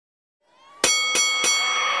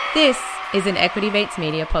This is an Equity Mates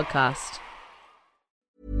Media podcast.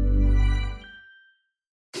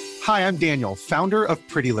 Hi, I'm Daniel, founder of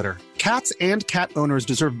Pretty Litter. Cats and cat owners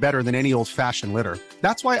deserve better than any old-fashioned litter.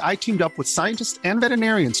 That's why I teamed up with scientists and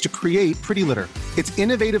veterinarians to create Pretty Litter. Its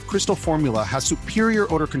innovative crystal formula has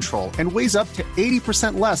superior odor control and weighs up to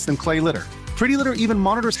 80% less than clay litter. Pretty Litter even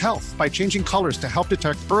monitors health by changing colors to help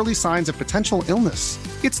detect early signs of potential illness.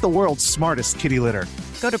 It's the world's smartest kitty litter.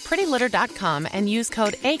 Go to prettylitter.com and use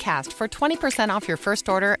code ACAST for 20% off your first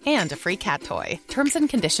order and a free cat toy. Terms and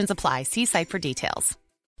conditions apply. See site for details.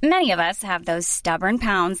 Many of us have those stubborn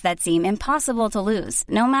pounds that seem impossible to lose,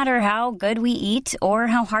 no matter how good we eat or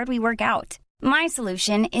how hard we work out. My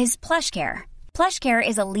solution is PlushCare. PlushCare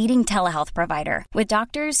is a leading telehealth provider with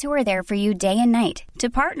doctors who are there for you day and night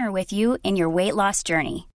to partner with you in your weight loss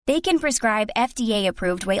journey. They can prescribe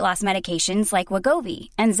FDA-approved weight loss medications like Wegovy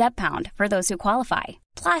and Zepbound for those who qualify.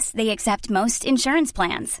 Plus, they accept most insurance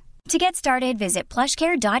plans. To get started, visit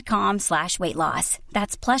plushcare.com/weightloss.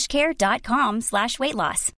 That's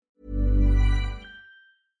plushcare.com/weightloss.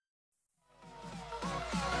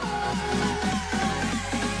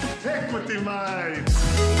 Equity Mind.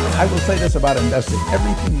 I will say this about investing.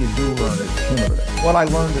 Everything you do learn is cumulative. What I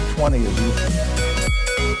learned at 20 is useful.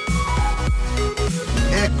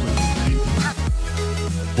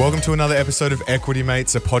 Welcome to another episode of Equity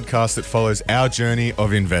Mates, a podcast that follows our journey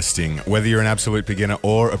of investing. Whether you're an absolute beginner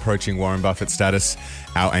or approaching Warren Buffett status,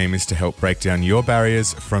 our aim is to help break down your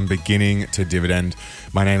barriers from beginning to dividend.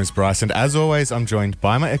 My name is Bryce, and as always, I'm joined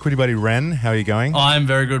by my equity buddy, Ren. How are you going? I'm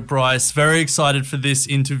very good, Bryce. Very excited for this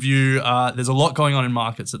interview. There's a lot going on in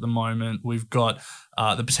markets at the moment. We've got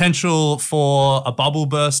the potential for a bubble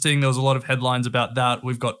bursting. There was a lot of headlines about that.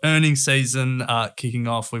 We've got earnings season kicking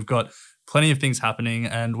off. We've got plenty of things happening,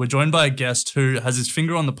 and we're joined by a guest who has his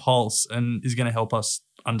finger on the pulse and is going to help us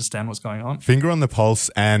understand what's going on. Finger on the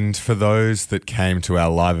pulse. And for those that came to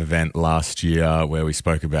our live event last year where we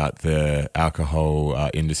spoke about the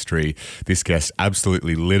alcohol industry, this guest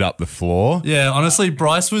absolutely lit up the floor. Yeah, honestly,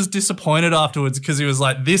 Bryce was disappointed afterwards because he was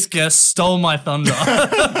like, this guest stole my thunder.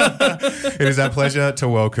 It is our pleasure to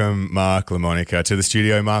welcome Mark LaMonica to the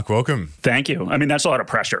studio. Mark, welcome. Thank you. I mean, that's a lot of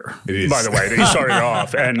pressure, it is. By the way, that you started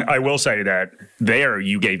off. And I will say that there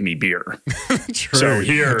you gave me beer. True. So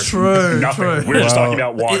here, nothing. True. We're just talking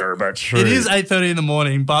about water, but it is 8:30 in the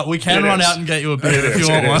morning, but we can run out and get you a beer if you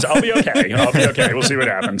want one. I'll be okay. We'll see what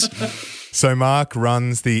happens. So Mark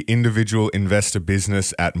runs the individual investor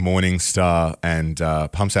business at Morningstar and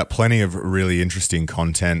pumps out plenty of really interesting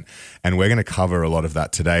content. And we're going to cover a lot of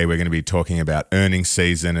that today. We're going to be talking about earnings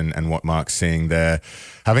season and what Mark's seeing there.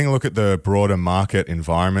 Having a look at the broader market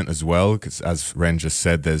environment as well, because as Ren just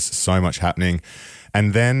said, there's so much happening.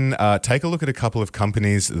 And then take a look at a couple of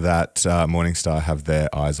companies that Morningstar have their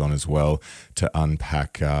eyes on as well to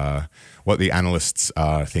unpack what the analysts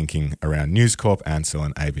are thinking around News Corp, Ansell,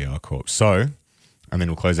 and ABR Corp. So, and then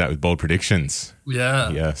we'll close out with bold predictions.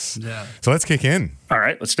 Yeah. Yes. Yeah. So let's kick in. All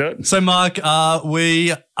right, let's do it. So, Mark,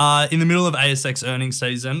 we are in the middle of ASX earnings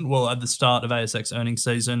season. Well, at the start of ASX earnings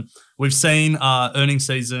season. We've seen earnings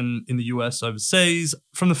season in the US, overseas.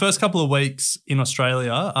 From the first couple of weeks in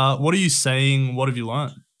Australia, what are you seeing? What have you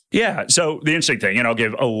learned? Yeah. So the interesting thing, and I'll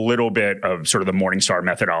give a little bit of sort of the Morningstar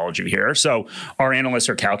methodology here. So our analysts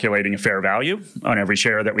are calculating a fair value on every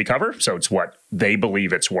share that we cover. So it's what they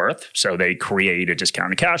believe it's worth. So they create a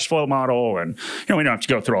discounted cash flow model. And, we don't have to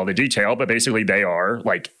go through all the detail, but basically they are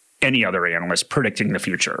like any other analyst predicting the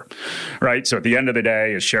future, right? So at the end of the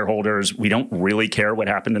day, as shareholders, we don't really care what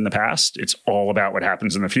happened in the past. It's all about what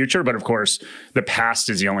happens in the future. But of course, the past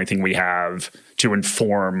is the only thing we have to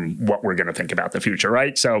inform what we're going to think about the future,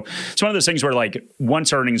 right? So it's one of those things where like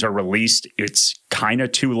once earnings are released, it's kind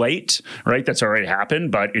of too late, right? That's already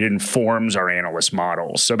happened, but it informs our analyst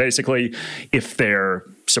models. So basically, if they're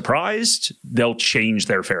surprised, they'll change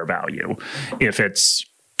their fair value. If it's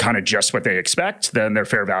kind of just what they expect, then their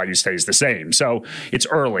fair value stays the same. So it's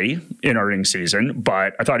early in earnings season,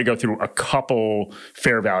 but I thought I'd go through a couple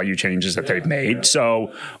fair value changes that they've made.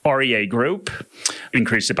 So REA Group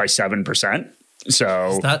increased it by 7%.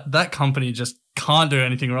 So that company just can't do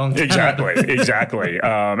anything wrong. Exactly.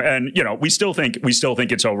 And we still think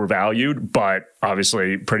it's overvalued, but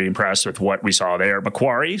obviously pretty impressed with what we saw there.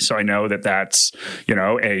 Macquarie. So I know that's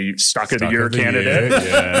a stock of the year candidate,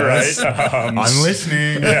 yes. Right? I'm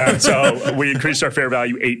listening. Yeah. So we increased our fair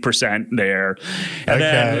value 8% there, and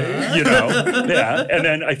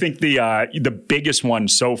then I think the biggest one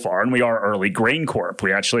so far, and we are early, Grain Corp.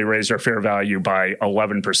 We actually raised our fair value by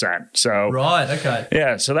 11%. So right. Okay.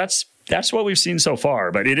 Yeah. So that's That's what we've seen so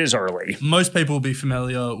far, but it is early. Most people will be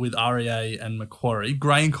familiar with REA and Macquarie.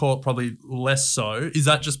 GrainCorp probably less so. Is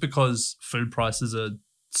that just because food prices are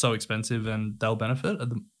so expensive and they'll benefit?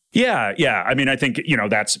 Yeah. I mean, I think,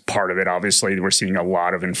 that's part of it. Obviously, we're seeing a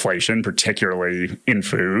lot of inflation, particularly in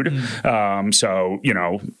food. So,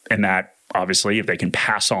 and that obviously, if they can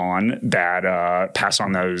pass on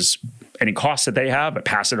those any costs that they have, but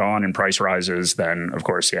pass it on in price rises, then of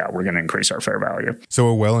course, we're going to increase our fair value. So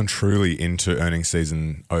we're well and truly into earnings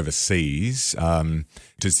season overseas.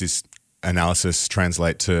 Does this analysis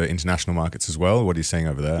translate to international markets as well? What are you seeing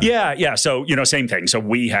over there? Yeah. So, same thing. So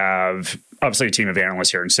we have obviously a team of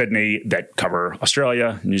analysts here in Sydney that cover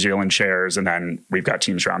Australia, New Zealand shares, and then we've got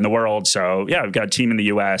teams around the world. So we've got a team in the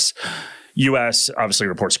US. US obviously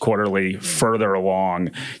reports quarterly, further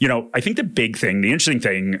along. I think the interesting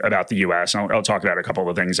thing about the US, and I'll talk about a couple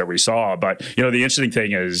of the things that we saw, but, the interesting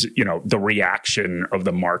thing is, the reaction of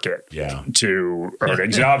the market to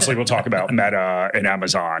earnings. And obviously, we'll talk about Meta and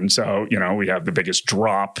Amazon. So, we have the biggest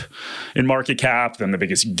drop in market cap, then the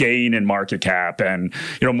biggest gain in market cap. And,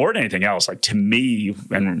 more than anything else, like to me,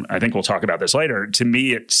 and I think we'll talk about this later, to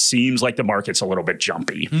me, it seems like the market's a little bit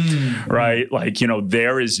jumpy, right? Like,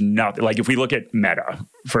 there is nothing, like if we look at Meta,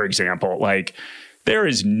 for example, like there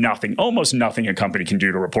is almost nothing a company can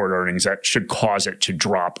do to report earnings that should cause it to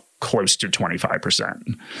drop close to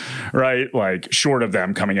 25%, right? Like short of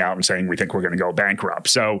them coming out and saying, we think we're going to go bankrupt.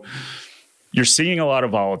 So you're seeing a lot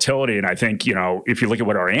of volatility. And I think, if you look at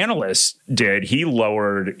what our analyst did, he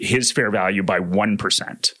lowered his fair value by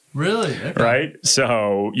 1%. Really? Okay. Right?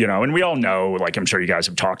 So, and we all know, like I'm sure you guys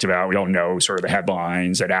have talked about, we all know sort of the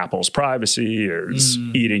headlines that Apple's privacy is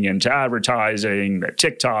eating into advertising, that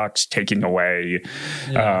TikTok's taking away,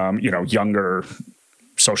 younger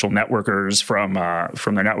social networkers from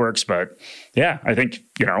the networks. But I think,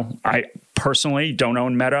 I personally don't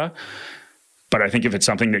own Meta, but I think if it's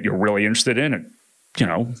something that you're really interested in,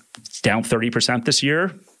 it's down 30% this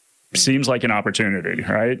year. Seems like an opportunity,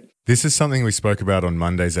 right? This is something we spoke about on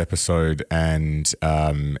Monday's episode, and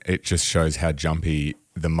it just shows how jumpy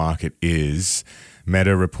the market is.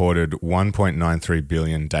 Meta reported 1.93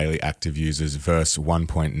 billion daily active users versus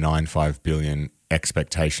 1.95 billion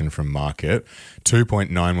expectation from market,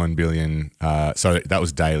 2.91 billion, so that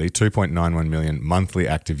was daily, 2.91 million monthly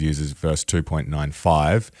active users versus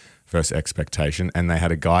 2.95 versus expectation, and they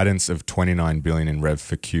had a guidance of 29 billion in rev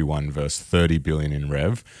for Q1 versus 30 billion in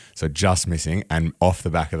rev, so just missing, and off the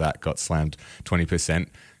back of that got slammed 20%,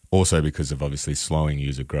 also because of obviously slowing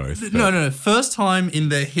user growth. No. First time in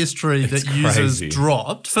their history that users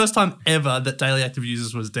dropped, first time ever that daily active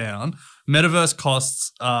users was down. Metaverse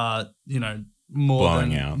costs are,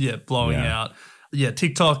 blowing out. Yeah,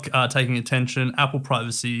 TikTok taking attention, Apple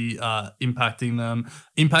privacy impacting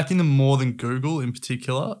them more than Google in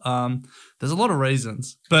particular. There's a lot of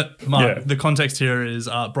reasons. But Mark, the context here is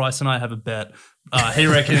Bryce and I have a bet. He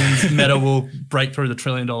reckons Meta will break through the $1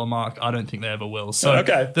 trillion mark. I don't think they ever will. So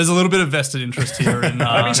there's a little bit of vested interest here. In,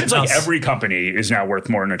 it seems like every company is now worth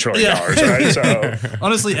more than $1 trillion, right? So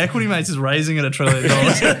honestly, Equity Mates is raising at $1 trillion.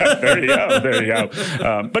 There you go.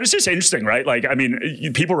 But it's just interesting, right? Like, I mean,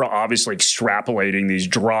 people are obviously extrapolating these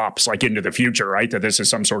drops like into the future, right? That this is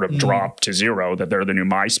some sort of drop to zero, that they're the new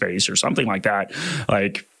MySpace or something like that.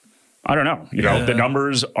 Like, I don't know. The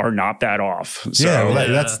numbers are not that off. So.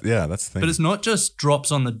 That's the thing. But it's not just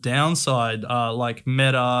drops on the downside, like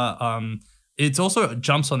Meta. It's also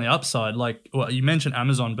jumps on the upside. Like you mentioned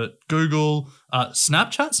Amazon, but Google,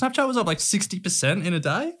 Snapchat. Snapchat was up like 60% in a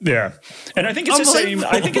day. Yeah, and I think it's the same.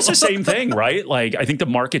 I think it's the same thing, right? Like I think the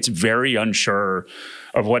market's very unsure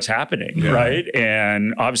of what's happening, right?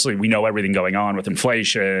 And obviously we know everything going on with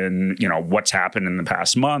inflation, what's happened in the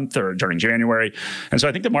past month or during January. And so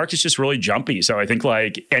I think the market's just really jumpy. So I think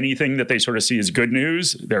like anything that they sort of see as good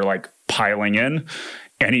news, they're like piling in.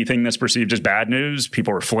 Anything that's perceived as bad news,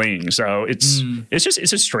 people are fleeing. So it's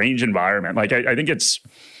a strange environment. Like I think it's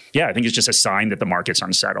just a sign that the market's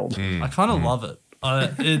unsettled. I kind of love it.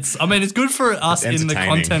 It's good for us in the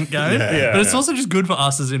content game, but it's also just good for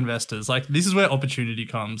us as investors. Like this is where opportunity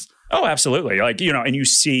comes. Oh, absolutely. Like, and you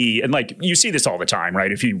see this all the time,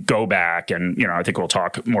 right? If you go back and, I think we'll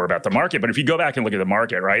talk more about the market, but if you go back and look at the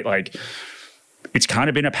market, right? Like it's kind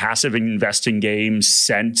of been a passive investing game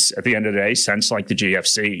since, at the end of the day, since like the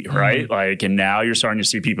GFC, right? Like, and now you're starting to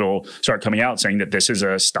see people start coming out saying that this is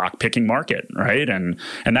a stock picking market, right? And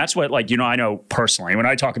that's what, like, I know personally, when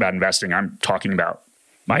I talk about investing, I'm talking about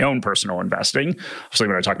my own personal investing. Obviously,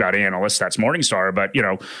 when I talk about analysts, that's Morningstar. But,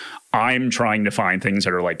 I'm trying to find things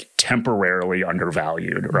that are like temporarily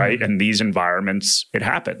undervalued, right? And these environments, it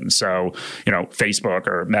happens. So, Facebook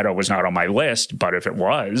or Meta was not on my list, but if it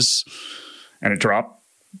was and it dropped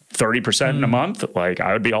 30% in a month, like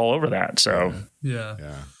I would be all over that. So, yeah.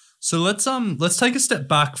 So let's take a step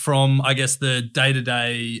back from, I guess, the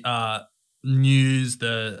day-to-day news,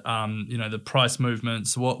 the price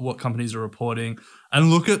movements, what companies are reporting, and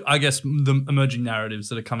look at, I guess, the emerging narratives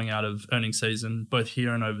that are coming out of earnings season, both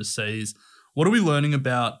here and overseas. What are we learning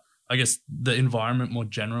about, I guess, the environment more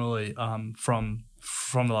generally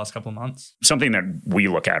from the last couple of months? Something that we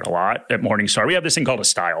look at a lot at Morningstar, we have this thing called a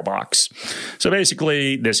style box. So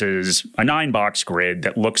basically, this is a 9-box grid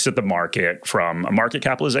that looks at the market from a market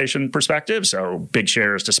capitalization perspective, so big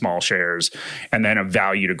shares to small shares, and then a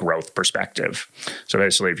value to growth perspective. So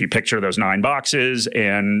basically, if you picture those 9 boxes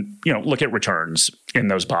and look at returns in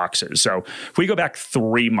those boxes. So if we go back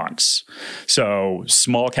 3 months, so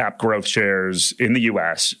small cap growth shares in the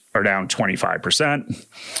US are down 25%.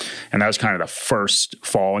 And that was kind of the first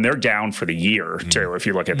fall. And they're down for the year too, if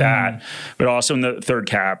you look at that. But also in the third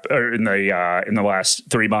cap, or in the last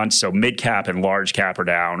 3 months, so mid cap and large cap are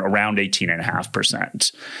down around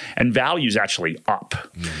 18.5%. And value is actually up.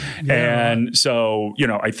 And so,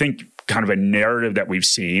 I think kind of a narrative that we've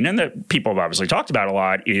seen and that people have obviously talked about a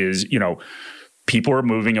lot is, people are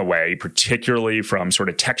moving away, particularly from sort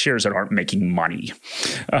of tech shares that aren't making money.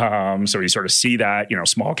 So you sort of see that,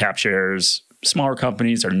 small cap shares, smaller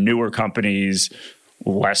companies are newer companies,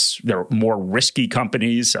 they're more risky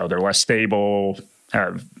companies, so they're less stable,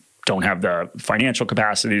 don't have the financial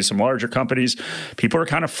capacity of some larger companies. People are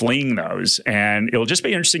kind of fleeing those. And it'll just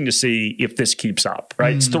be interesting to see if this keeps up,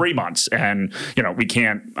 right? It's 3 months. And, we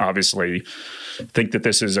can't obviously think that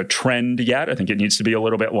this is a trend yet. I think it needs to be a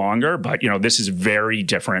little bit longer. But, this is very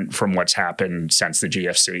different from what's happened since the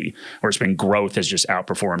GFC, where it's been growth has just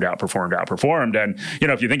outperformed. And,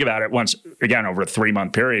 if you think about it once again, over a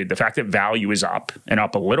 3-month period, the fact that value is up and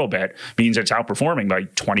up a little bit means it's outperforming by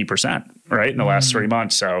 20%, right? In the last 3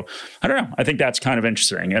 months. So I don't know. I think that's kind of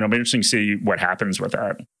interesting. And it'll be interesting to see what happens with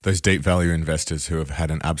that. Those deep value investors who have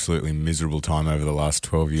had an absolutely miserable time over the last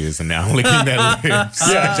 12 years are now licking their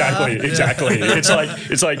lips. Yeah, exactly.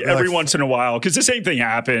 It's like every once in a while, because the same thing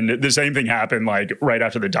happened like right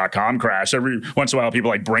after the .com crash. Every once in a while, people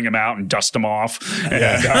like bring them out and dust them off. And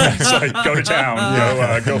it's like, go to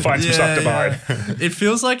town, go find some stuff to buy. It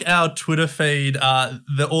feels like our Twitter feed,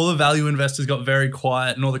 all the value investors got very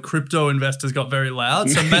quiet and all the crypto investors got very loud.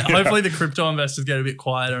 So hopefully the crypto investors get a bit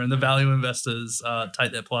quieter and the value investors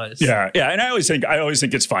take their place. Yeah. And I always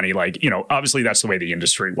think it's funny, like, obviously that's the way the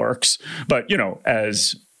industry works. But,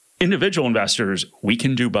 as individual investors, we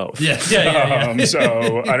can do both. Yeah.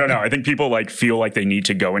 So I don't know. I think people feel like they need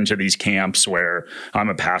to go into these camps where I'm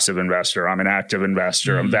a passive investor, I'm an active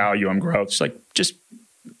investor, I'm value, I'm growth. It's like, just,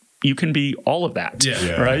 you can be all of that,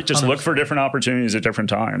 right? Just 100%. Look for different opportunities at different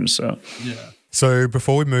times. So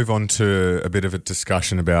before we move on to a bit of a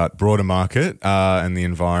discussion about broader market and the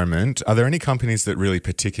environment, are there any companies that really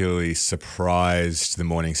particularly surprised the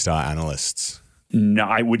Morningstar analysts? No,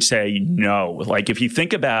 I would say no. Like if you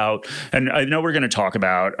think about, and I know we're going to talk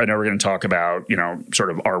about,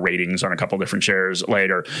 sort of our ratings on a couple different shares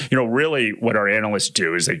later. Really what our analysts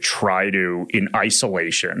do is they try to, in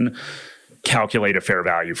isolation, calculate a fair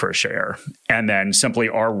value for a share. And then simply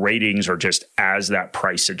our ratings are just as that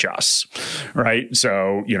price adjusts, right?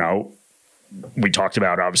 So, we talked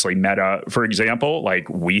about obviously Meta, for example, like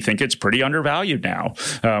we think it's pretty undervalued now.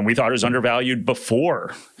 We thought it was undervalued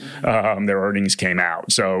before their earnings came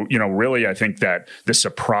out. So, really, I think that the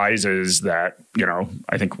surprises that,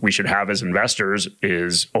 I think we should have as investors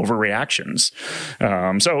is overreactions.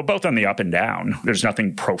 So both on the up and down, there's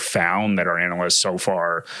nothing profound that our analysts so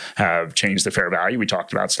far have changed the fair value. We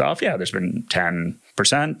talked about stuff. Yeah, there's been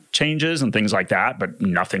 10% changes and things like that, but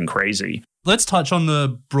nothing crazy. Let's touch on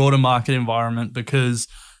the broader market environment because,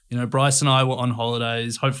 Bryce and I were on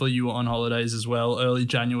holidays. Hopefully you were on holidays as well, early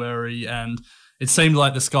January. And it seemed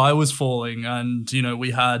like the sky was falling. And, we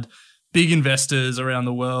had big investors around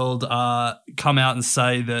the world come out and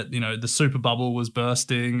say that, the super bubble was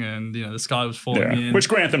bursting and, the sky was falling in. Which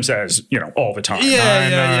Grantham says, all the time. Yeah.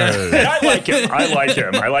 And I like him.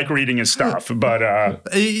 I like reading his stuff, but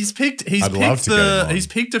he's picked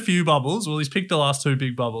a few bubbles. Well, he's picked the last two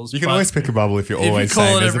big bubbles. You can always pick a bubble if you're always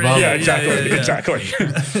saying there's a bubble. Yeah, exactly.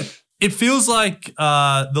 It feels like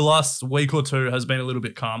the last week or two has been a little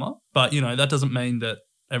bit calmer, but that doesn't mean that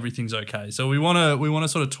everything's okay. So we want to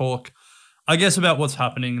sort of talk, I guess, about what's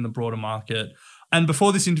happening in the broader market. And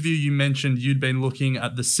before this interview, you mentioned you'd been looking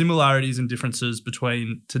at the similarities and differences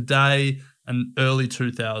between today and early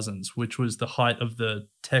 2000s, which was the height of the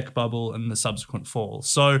tech bubble and the subsequent fall.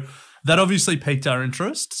 So that obviously piqued our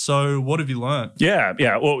interest. So what have you learned? Yeah.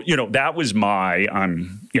 Well, that was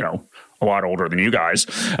I'm a lot older than you guys.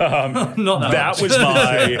 That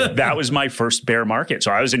was my first bear market.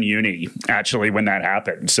 So I was in uni actually when that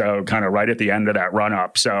happened. So kind of right at the end of that run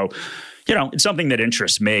up. So, it's something that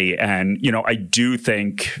interests me. And, I do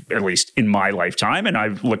think, at least in my lifetime, and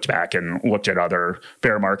I've looked back and looked at other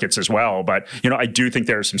bear markets as well, but, I do think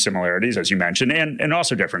there are some similarities, as you mentioned, and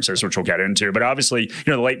also differences, which we'll get into. But obviously,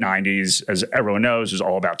 the late 90s, as everyone knows, was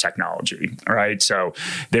all about technology, right? So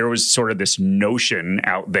there was sort of this notion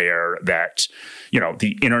out there that,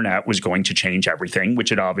 the internet was going to change everything,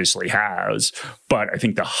 which it obviously has. But I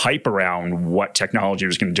think the hype around what technology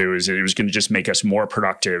was going to do is it was going to just make us more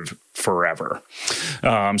productive forever.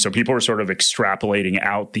 So people were sort of extrapolating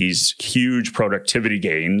out these huge productivity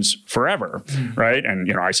gains forever, right?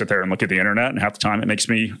 And, I sit there and look at the internet, and half the time it makes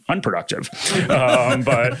me unproductive.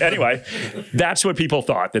 But anyway, that's what people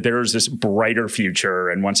thought, that there was this brighter future.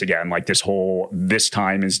 And once again, like this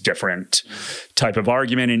time is different type of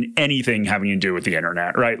argument in anything having to do with the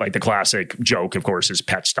internet, right? Like the classic joke, of course, is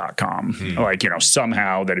pets.com. Like,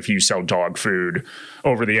 somehow that if you sell dog food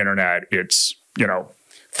over the internet, it's,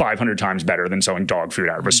 500 times better than selling dog food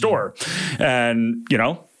out of a store. And,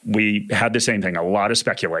 we had the same thing, a lot of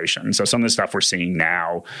speculation. So some of the stuff we're seeing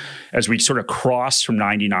now as we sort of cross from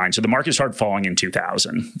 99. So the market started falling in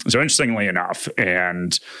 2000. So interestingly enough,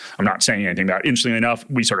 and I'm not saying anything about it, interestingly enough,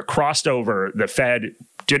 we sort of crossed over. The Fed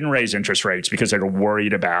didn't raise interest rates because they were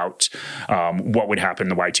worried about what would happen in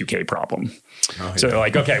the Y2K problem. So they're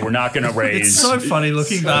like, okay, we're not going to raise. It's so funny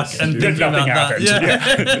looking back and thinking nothing about happened.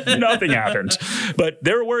 that. Yeah. Nothing happened. But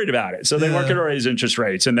they were worried about it. So they weren't going to raise interest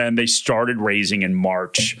rates. And then they started raising in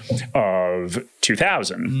March of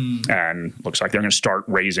 2000. And looks like they're going to start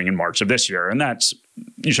raising in March of this year. And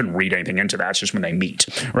you shouldn't read anything into that. It's just when they meet,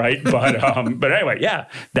 right? But anyway, yeah,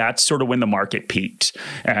 that's sort of when the market peaked.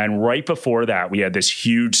 And right before that, we had this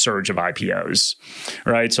huge surge of IPOs,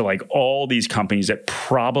 right? So like all these companies that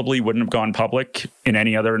probably wouldn't have gone public in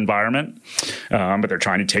any other environment, but they're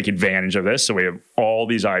trying to take advantage of this. So we have all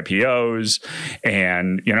these IPOs,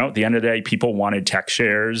 and at the end of the day, people wanted tech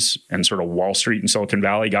shares, and sort of Wall Street and Silicon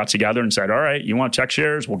Valley got together and said, all right, you want tech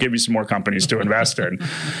shares? We'll give you some more companies to invest in.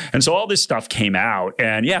 And so all this stuff came out,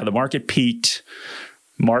 and yeah, the market peaked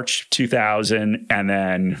March 2000. And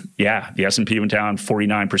then, the S&P went down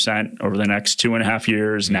 49% over the next 2.5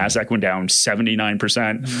 years. NASDAQ went down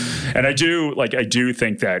 79%. And I do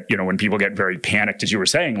think that, when people get very panicked, as you were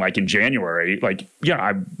saying, like in January,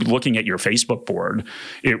 I'm looking at your Facebook board.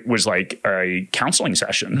 It was like a counseling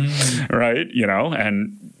session, right?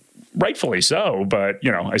 And rightfully so, but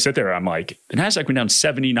I sit there, I'm like, the NASDAQ went down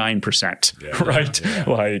 79%,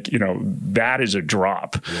 right? Yeah. That is a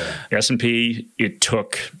drop. Yeah. S&P, it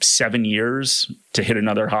took 7 years to hit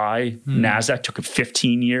another high. NASDAQ took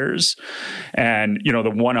 15 years. And, the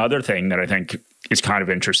one other thing that I think is kind of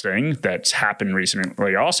interesting that's happened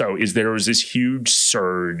recently also is there was this huge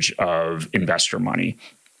surge of investor money.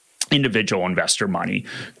 Individual investor money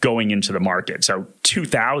going into the market. So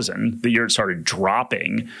 2000, the year it started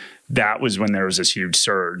dropping, that was when there was this huge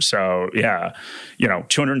surge. So yeah,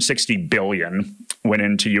 260 billion went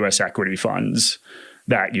into US equity funds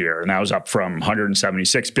that year. And that was up from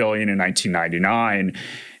 176 billion in 1999.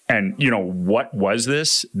 And what was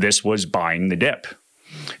this? This was buying the dip.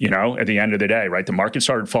 At the end of the day, right? The market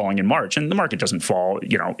started falling in March, and the market doesn't fall,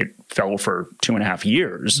 it fell for 2.5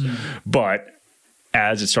 years, but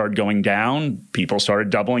as it started going down, people started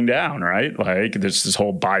doubling down, right? Like there's this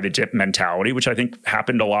whole buy the dip mentality, which I think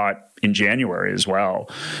happened a lot in January as well.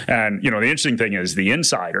 And, the interesting thing is the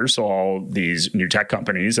insiders, so all these new tech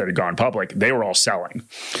companies that had gone public, they were all selling.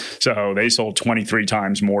 So they sold 23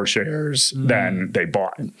 times more shares than they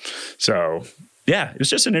bought. So yeah, it was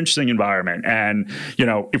just an interesting environment. And,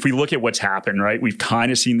 if we look at what's happened, right, we've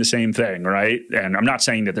kind of seen the same thing, right? And I'm not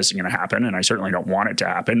saying that this is going to happen, and I certainly don't want it to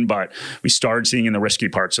happen, but we started seeing in the risky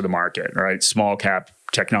parts of the market, right? Small cap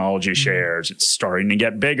technology shares, it's starting to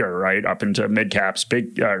get bigger, right? Up into mid caps,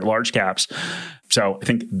 large caps. So I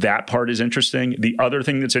think that part is interesting. The other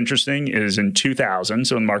thing that's interesting is in 2000,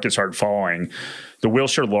 so when the market started falling, the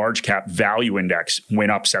Wilshire Large Cap Value Index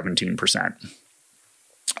went up 17%.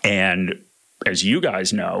 And as you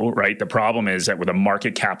guys know, right, the problem is that with a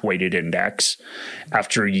market cap weighted index,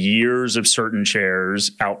 after years of certain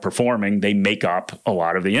shares outperforming, they make up a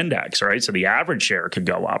lot of the index, right? So the average share could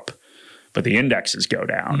go up, but the indexes go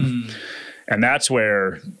down. And that's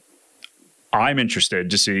where I'm interested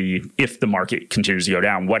to see if the market continues to go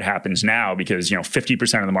down, what happens now, because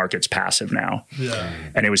 50% of the market's passive now. Yeah.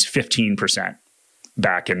 And it was 15%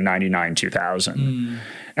 back in 99, 2000.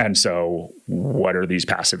 And so what are these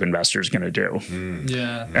passive investors going to do?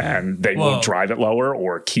 Yeah. And they will drive it lower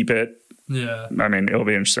or keep it. Yeah. I mean, it'll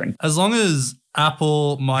be interesting. As long as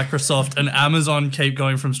Apple, Microsoft, and Amazon keep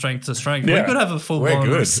going from strength to strength, we could have a full-blown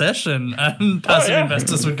recession and passive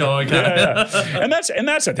investors would go again. And that's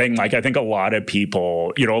the thing. Like, I think a lot of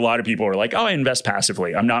people are like, oh, I invest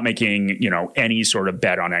passively. I'm not making, any sort of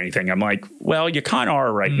bet on anything. I'm like, well, you kind of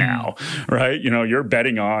are right now, right? You're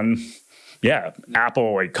betting on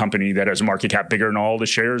Apple, a company that has a market cap bigger than all the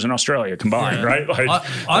shares in Australia combined, right? Like,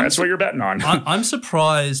 that's what you're betting on. I'm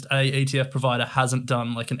surprised a ETF provider hasn't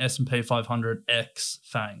done like an S&P 500 X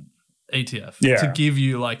FANG ETF to give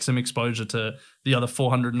you like some exposure to the other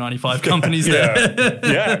 495 companies there.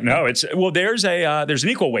 There's an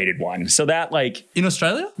equal weighted one. So that like in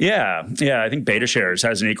Australia? Yeah. I think Beta Shares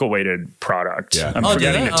has an equal weighted product. Yeah. I'm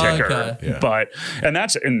forgetting the ticker.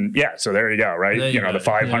 So there you go, right? The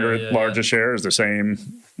 500 largest shares, the same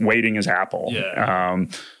weighting as Apple. Yeah.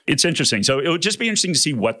 It's interesting. So it would just be interesting to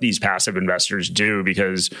see what these passive investors do,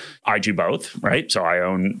 because I do both, right? So I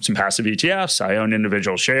own some passive ETFs, I own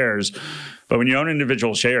individual shares. But when you own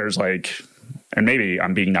individual shares, like, and maybe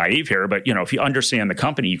I'm being naive here, but if you understand the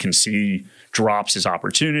company, you can see drops as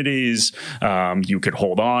opportunities. You could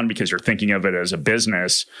hold on because you're thinking of it as a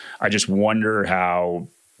business. I just wonder how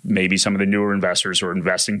maybe some of the newer investors who are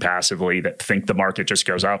investing passively that think the market just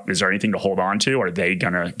goes up, is there anything to hold on to? Are they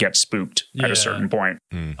going to get spooked at a certain point?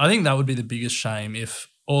 I think that would be the biggest shame if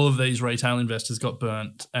all of these retail investors got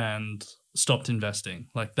burnt and stopped investing.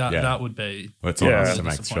 Like that would be... Well, it's on us to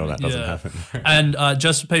make sure that doesn't happen. And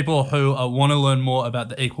just for people who want to learn more about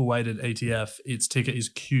the equal weighted ETF, its ticker is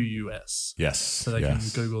QUS. Yes. So they can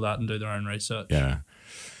Google that and do their own research.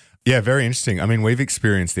 Yeah, very interesting. I mean, we've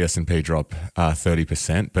experienced the S&P drop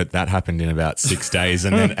 30%, but that happened in about 6 days,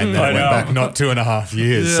 and then it went back not 2.5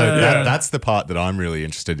 years. That's the part that I'm really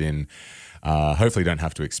interested in. Hopefully don't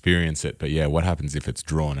have to experience it, but what happens if it's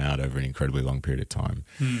drawn out over an incredibly long period of time?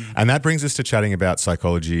 And that brings us to chatting about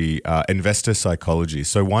psychology, investor psychology.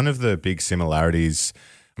 So one of the big similarities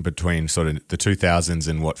between sort of the 2000s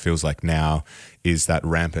and what feels like now is that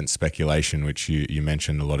rampant speculation, which you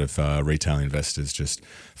mentioned, a lot of retail investors just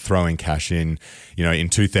throwing cash in. In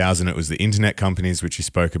 2000, it was the internet companies, which you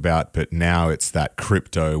spoke about, but now it's that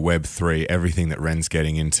crypto, Web3, everything that Ren's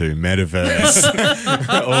getting into, metaverse. So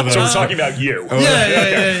we're talking about you. All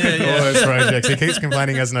those projects. He keeps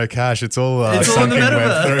complaining he has no cash. It's all sunk in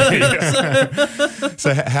Web3.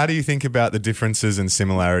 So how do you think about the differences and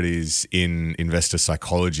similarities in investor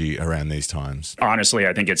psychology around these times? Honestly,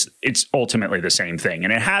 I think it's ultimately the same thing.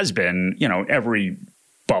 And it has been, every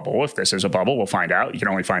bubble, if this is a bubble, we'll find out. You can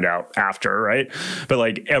only find out after, right? But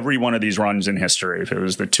like every one of these runs in history, if it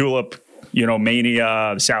was the tulip,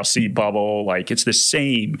 mania, the South Sea bubble, like it's the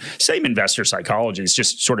same investor psychology. It's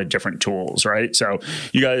just sort of different tools, right? So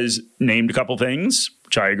you guys named a couple things,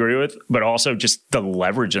 which I agree with, but also just the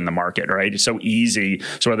leverage in the market, right? It's so easy.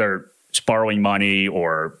 So whether it's borrowing money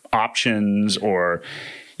or options or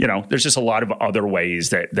there's just a lot of other ways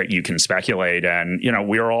that you can speculate. And,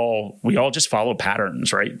 we all just follow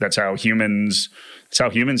patterns, right? That's how humans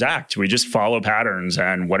act. We just follow patterns.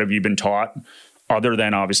 And what have you been taught other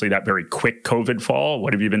than obviously that very quick COVID fall?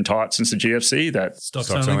 What have you been taught since the GFC? That stocks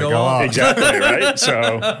only go up. Exactly, right?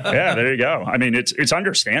 So there you go. I mean, it's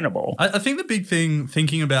understandable. I think the big thing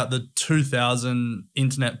thinking about the 2000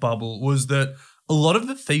 internet bubble was that a lot of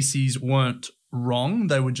the theses weren't wrong.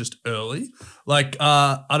 They were just early. Like,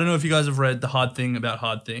 I don't know if you guys have read The Hard Thing About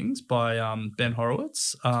Hard Things by Ben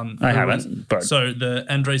Horowitz. I haven't. So the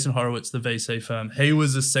Andreessen Horowitz, the VC firm, he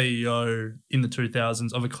was a CEO in the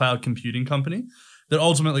 2000s of a cloud computing company that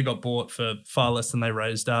ultimately got bought for far less than they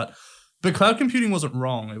raised at. But cloud computing wasn't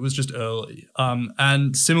wrong. It was just early.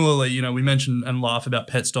 And similarly, we mentioned and laugh about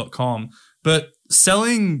pets.com, but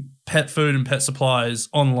selling pet food and pet supplies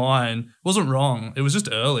online wasn't wrong. It was just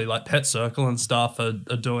early. Like Pet Circle and stuff are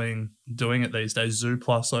doing it these days. Zoo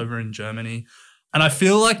Plus over in Germany. And I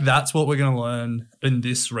feel like that's what we're going to learn in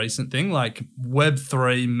this recent thing, like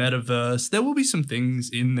Web3, metaverse. There will be some things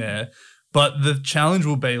in there, but the challenge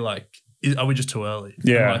will be like, are we just too early?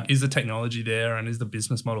 Yeah. Like, is the technology there and is the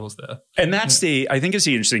business models there? And that's I think it's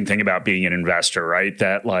the interesting thing about being an investor, right?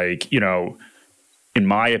 That like, in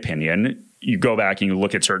my opinion, you go back and you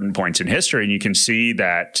look at certain points in history and you can see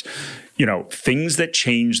that, things that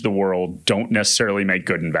change the world don't necessarily make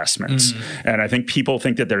good investments. And I think people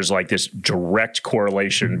think that there's like this direct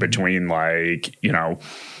correlation between like,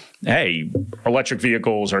 hey, electric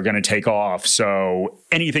vehicles are going to take off. So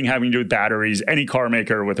anything having to do with batteries, any car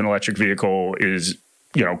maker with an electric vehicle is,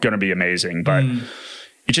 going to be amazing. But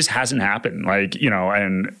it just hasn't happened.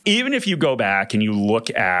 And even if you go back and you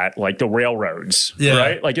look at the railroads,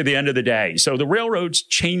 right? At the end of the day. So the railroads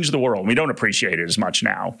changed the world. We don't appreciate it as much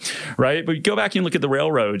now, right? But you go back and look at the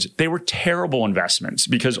railroads, they were terrible investments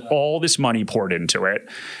because all this money poured into it.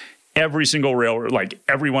 Every single railroad,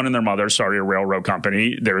 everyone and their mother started a railroad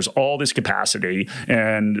company. There's all this capacity,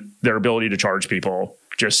 and their ability to charge people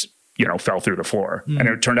just fell through the floor. And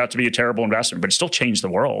it turned out to be a terrible investment, but it still changed the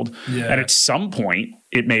world. Yeah. And at some point,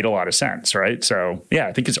 it made a lot of sense, right? So, yeah,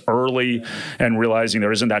 I think it's early and realizing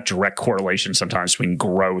there isn't that direct correlation sometimes between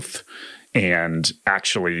growth and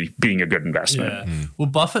actually being a good investment. Yeah. Well,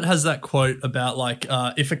 Buffett has that quote about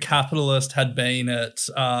if a capitalist had been at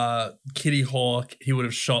Kitty Hawk, he would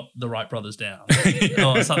have shot the Wright brothers down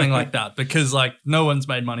or something like that, because no one's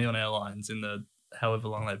made money on airlines in the however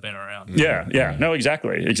long they've been around. Yeah. No,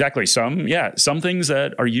 exactly. Some things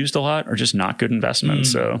that are used a lot are just not good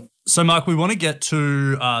investments. So Mark, we want to get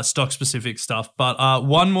to stock specific stuff, but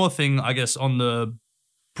one more thing, I guess, on the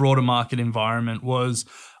broader market environment was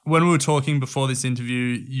when we were talking before this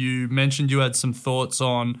interview, you mentioned you had some thoughts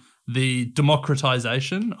on the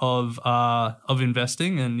democratization of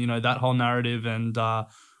investing and, that whole narrative and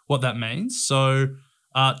what that means. So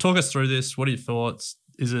talk us through this. What are your thoughts?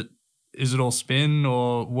 Is it all spin,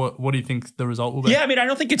 or what do you think the result will be? Yeah, I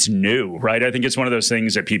don't think it's new, right? I think it's one of those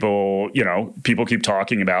things that people keep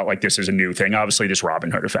talking about this is a new thing. Obviously, this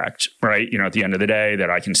Robinhood effect, right? At the end of the day, that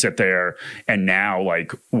I can sit there and now,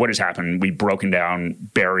 what has happened? We've broken down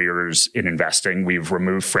barriers in investing. We've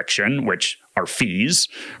removed friction, which are fees,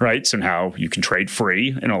 right? So now you can trade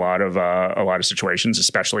free in a lot of situations,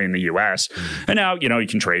 especially in the US. And now, you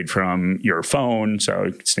can trade from your phone. So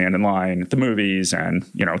you can stand in line at the movies and,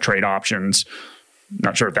 trade options.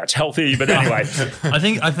 Not sure if that's healthy, but anyway. I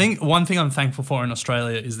think one thing I'm thankful for in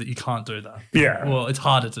Australia is that you can't do that. Yeah. Well, it's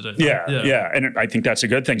harder to do. Yeah. And I think that's a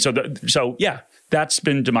good thing. So that's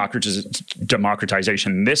been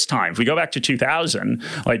democratization this time. If we go back to 2000,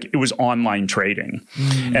 it was online trading.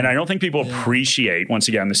 And I don't think people appreciate, once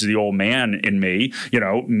again, this is the old man in me,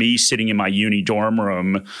 me sitting in my uni dorm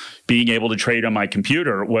room, being able to trade on my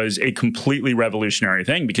computer was a completely revolutionary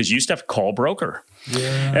thing because you used to have to call a broker.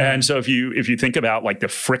 Yeah. And so if you think about the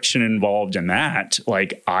friction involved in that,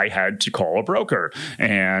 I had to call a broker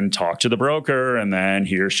and talk to the broker, and then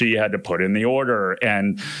he or she had to put in the order,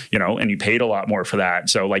 and you paid a lot more for that.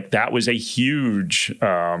 So that was a huge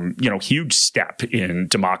step in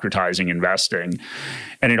democratizing investing.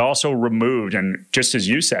 And it also removed, and just as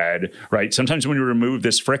you said, right, sometimes when you remove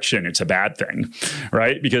this friction, it's a bad thing,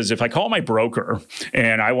 right? Because if I call my broker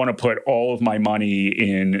and I want to put all of my money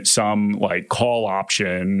in some call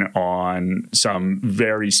option on some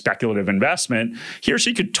very speculative investment, he or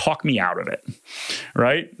she could talk me out of it,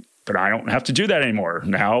 right? But I don't have to do that anymore.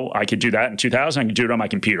 Now I could do that in 2000. I can do it on my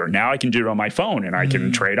computer. Now I can do it on my phone, and I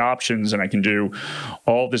can trade options, and I can do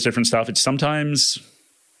all this different stuff. It's sometimes,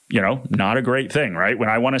 not a great thing, right? When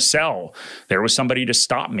I want to sell, there was somebody to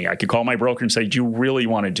stop me. I could call my broker and say, do you really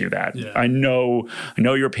want to do that? Yeah. I know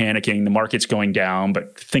you're panicking. The market's going down,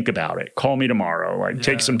 but think about it. Call me tomorrow.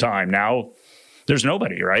 Take some time. Now there's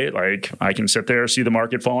nobody, right? I can sit there, see the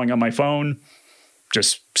market falling on my phone,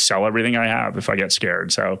 just sell everything I have if I get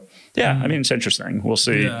scared. So, it's interesting. We'll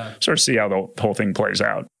see, sort of see how the whole thing plays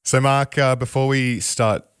out. So, Mark, before we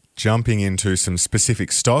start jumping into some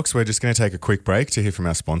specific stocks, we're just going to take a quick break to hear from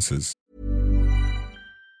our sponsors.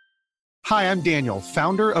 Hi, I'm Daniel,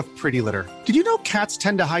 founder of Pretty Litter. Did you know cats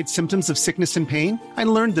tend to hide symptoms of sickness and pain? I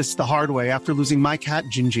learned this the hard way after losing my cat,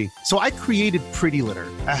 Gingy. So I created Pretty Litter,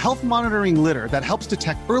 a health monitoring litter that helps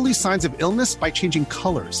detect early signs of illness by changing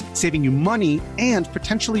colors, saving you money and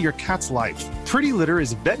potentially your cat's life. Pretty Litter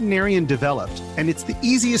is veterinarian developed, and it's the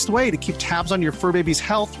easiest way to keep tabs on your fur baby's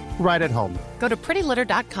health right at home. Go to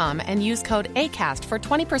prettylitter.com and use code ACAST for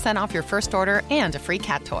 20% off your first order and a free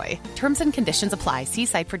cat toy. Terms and conditions apply. See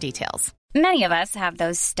site for details. Many of us have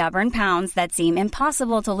those stubborn pounds that seem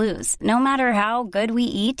impossible to lose, no matter how good we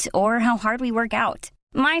eat or how hard we work out.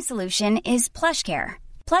 My solution is PlushCare.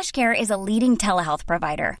 PlushCare is a leading telehealth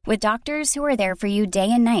provider with doctors who are there for you day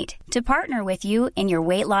and night to partner with you in your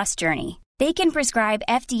weight loss journey. They can prescribe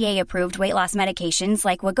FDA-approved weight loss medications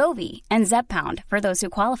like Wegovy and Zepbound for those who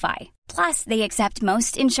qualify. Plus, they accept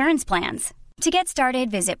most insurance plans. To get started,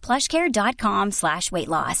 visit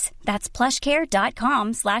plushcare.com/weightloss. That's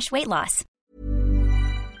plushcare.com/weightloss.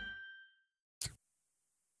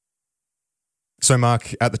 So,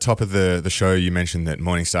 Mark, at the top of the show, you mentioned that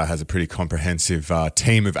Morningstar has a pretty comprehensive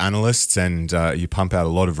team of analysts, and you pump out a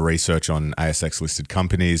lot of research on ASX-listed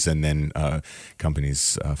companies and then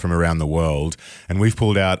companies from around the world. And we've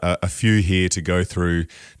pulled out a few here to go through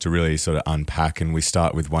to really sort of unpack. And we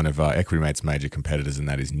start with one of EquityMate's major competitors, and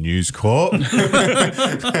that is News Corp.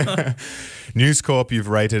 News Corp you've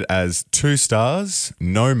rated as 2 stars,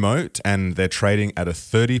 no moat, and they're trading at a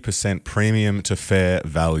 30% premium to fair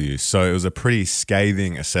value. So it was a pretty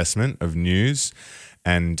scathing assessment of News,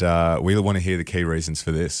 and we want to hear the key reasons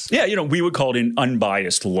for this. Yeah, we would call it an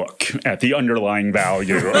unbiased look at the underlying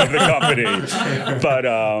value of the company. But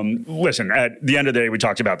listen, at the end of the day, we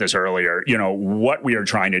talked about this earlier, what we are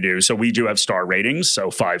trying to do. So we do have star ratings, so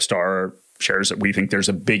 5-star shares that we think there's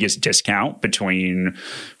a biggest discount between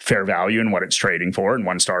fair value and what it's trading for. And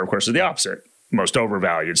 1 star, of course, is the opposite, most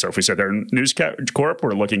overvalued. So if we said they're News Corp,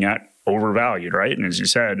 we're looking at overvalued, right? And as you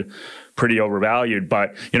said, pretty overvalued.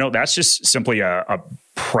 But, that's just simply a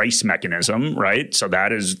price mechanism, right? So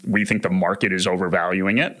that is, we think the market is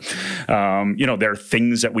overvaluing it. There are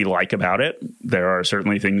things that we like about it. There are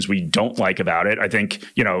certainly things we don't like about it. I think,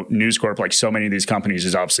 News Corp, like so many of these companies,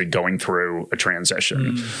 is obviously going through a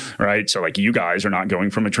transition, right? So like you guys are not going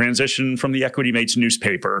from a transition from the EquityMates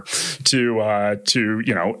newspaper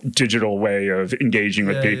to digital way of engaging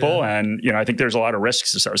with people. Yeah. And, I think there's a lot of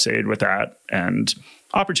risks associated with that and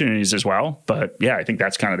opportunities as well. But yeah, I think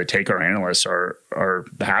that's kind of the take our analysts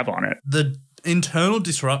have on it. The internal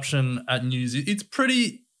disruption at News, it's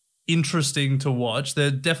pretty interesting to watch. They're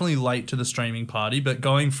definitely late to the streaming party, but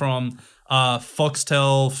going from a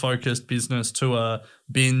Foxtel-focused business to a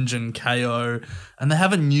Binge and KO, and they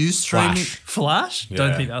have a news streaming Flash. Yeah.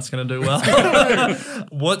 Don't think that's going to do well.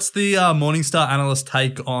 What's the Morningstar analyst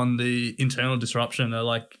take on the internal disruption? They're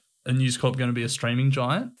like, a News Corp going to be a streaming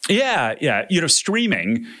giant? Yeah.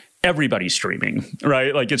 Streaming, everybody's streaming,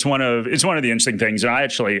 right? Like it's one of the interesting things. And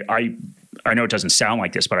I know it doesn't sound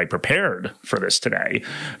like this, but I prepared for this today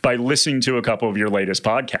by listening to a couple of your latest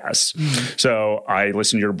podcasts. So I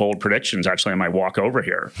listened to your bold predictions actually on my walk over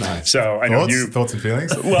here. Nice. So I know thoughts and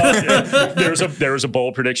feelings. Well, there was a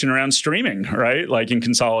bold prediction around streaming, right? Like in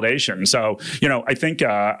consolidation. So I think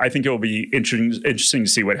it will be interesting to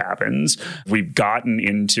see what happens. We've gotten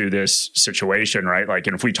into this situation, right? Like,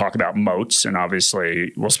 and if we talk about moats, and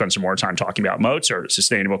obviously we'll spend some more time talking about moats or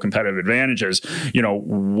sustainable competitive advantages.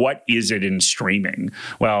 What is it in streaming?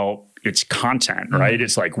 Well, it's content, right?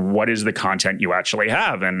 It's like, what is the content you actually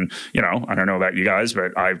have? And, I don't know about you guys,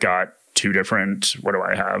 but I've got 2 different, what do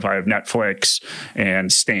I have? I have Netflix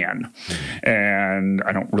and Stan. And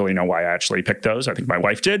I don't really know why I actually picked those. I think my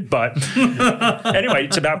wife did. But anyway,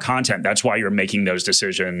 it's about content. That's why you're making those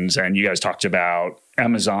decisions. And you guys talked about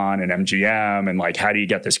Amazon and MGM and like, how do you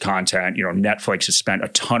get this content? Netflix has spent a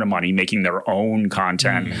ton of money making their own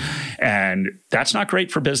content. And that's not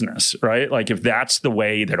great for business, right? Like if that's the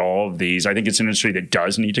way that all of these, I think it's an industry that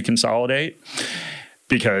does need to consolidate.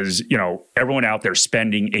 Because, everyone out there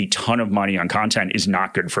spending a ton of money on content is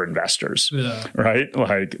not good for investors, right?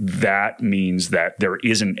 Like that means that there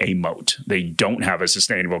isn't a moat. They don't have a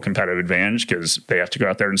sustainable competitive advantage because they have to go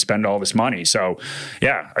out there and spend all this money. So,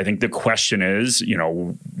 yeah, I think the question is,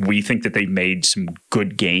 we think that they've made some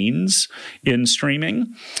good gains in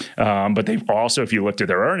streaming, but they've also, if you looked at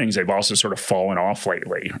their earnings, they've also sort of fallen off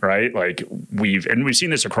lately, right? Like we've seen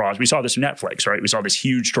this we saw this in Netflix, right? We saw this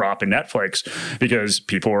huge drop in Netflix because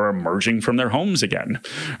people are emerging from their homes again,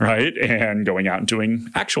 right? And going out and doing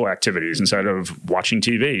actual activities instead of watching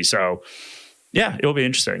TV. So yeah, it'll be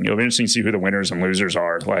interesting. It'll be interesting to see who the winners and losers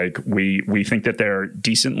are. Like we think that they're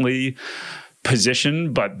decently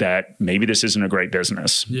positioned, but that maybe this isn't a great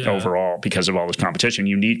business overall because of all this competition.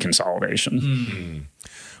 You need consolidation.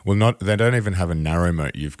 Well, they don't even have a narrow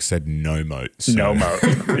moat. You've said no moat. So. No moat.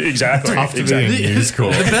 Exactly. Tough to be a News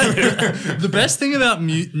Corp. The best thing about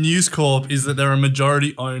News Corp is that they're a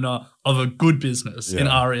majority owner of a good business in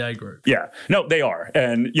REA Group. Yeah. No, they are.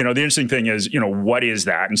 And, the interesting thing is, what is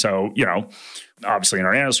that? And so, obviously in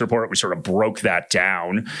our analyst report, we sort of broke that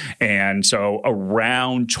down. And so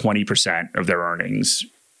around 20% of their earnings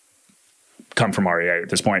come from REA at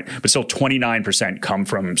this point, but still 29% come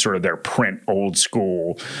from sort of their print, old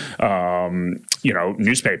school,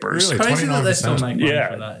 newspapers. Really? Crazy that they still make money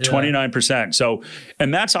for that. 29%. So,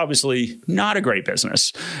 and that's obviously not a great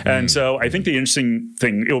business. And so I think the interesting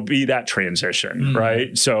thing, it'll be that transition,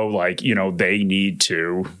 right? So like, they need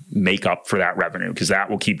to make up for that revenue because that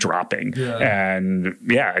will keep dropping. Yeah. And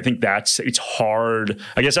I think it's hard.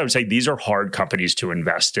 I guess I would say these are hard companies to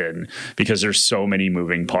invest in because there's so many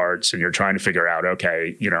moving parts and you're trying to figure out,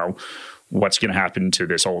 okay, what's going to happen to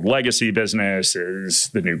this old legacy business? Is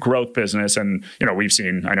the new growth business? And, we've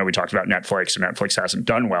seen, I know we talked about Netflix, and Netflix hasn't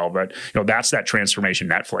done well, but, that's that transformation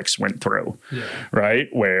Netflix went through, right?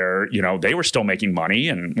 Where, they were still making money.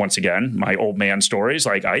 And once again, my old man stories,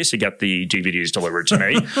 like I used to get the DVDs delivered to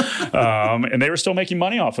me and they were still making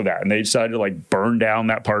money off of that. And they decided to like burn down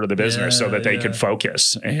that part of the business so that they could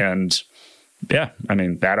focus. And yeah, I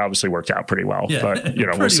mean, that obviously worked out pretty well, but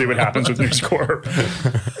we'll see what happens with News Corp.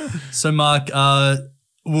 So Mark,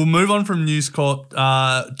 we'll move on from News Corp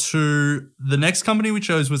to the next company we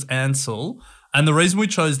chose was Ansell. And the reason we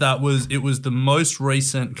chose that was it was the most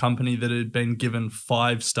recent company that had been given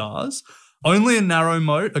 5 stars. Only a narrow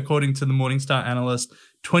moat, according to the Morningstar analyst,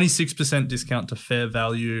 26% discount to fair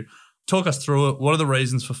value. Talk us through it. What are the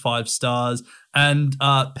reasons for 5 stars? And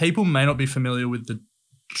people may not be familiar with the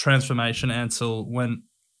transformation Ansell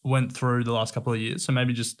went through the last couple of years. So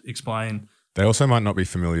maybe just explain. They also might not be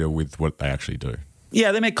familiar with what they actually do.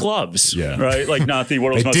 Yeah, they make gloves, right? Like not the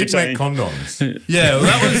world's most exciting. They did make condoms. Yeah, well,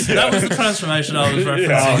 that was the transformation I was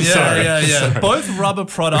referencing. Yeah. Both rubber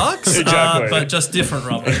products, exactly. But just different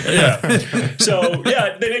rubber. So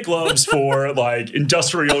they make gloves for like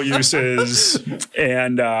industrial uses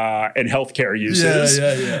and healthcare uses.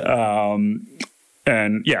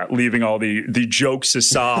 And leaving all the jokes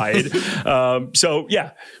aside.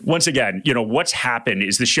 Once again, what's happened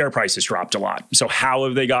is the share price has dropped a lot. So how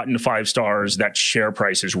have they gotten to 5 stars? That share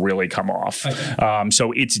price has really come off. Okay.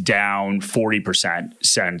 So it's down 40%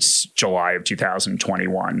 since July of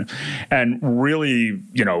 2021. And really,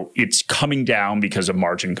 it's coming down because of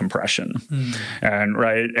margin compression. And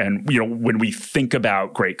when we think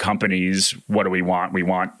about great companies, what do we want? We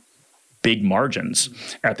want big margins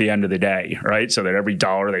at the end of the day, right? So that every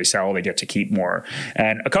dollar they sell, they get to keep more.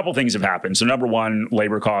 And a couple things have happened. So number one,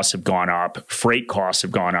 labor costs have gone up, freight costs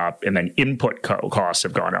have gone up, and then input costs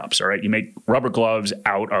have gone up. So, right, you make rubber gloves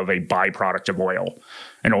out of a byproduct of oil.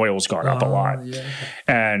 And oil's gone up a lot. Yeah.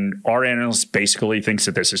 And our analyst basically thinks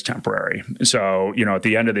that this is temporary. So, at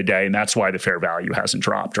the end of the day, and that's why the fair value hasn't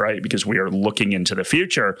dropped, right? Because we are looking into the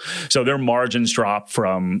future. So their margins drop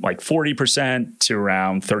from like 40% to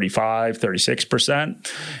around 35,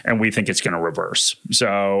 36%. And we think it's going to reverse.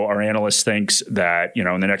 So our analyst thinks that,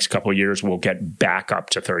 in the next couple of years, we'll get back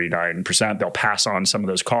up to 39%. They'll pass on some of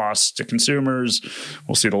those costs to consumers.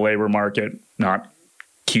 We'll see the labor market not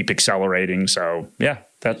keep accelerating. So,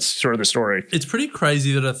 that's sort of the story. It's pretty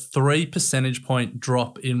crazy that a 3 percentage point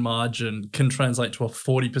drop in margin can translate to a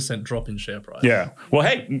 40% drop in share price. Yeah. Well,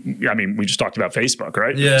 hey, I mean, we just talked about Facebook,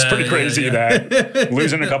 right? Yeah, it's pretty crazy that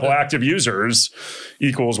losing a couple active users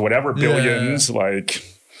equals whatever billions,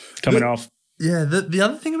 coming off. Yeah, the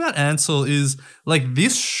other thing about Ansell is,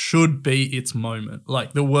 this should be its moment.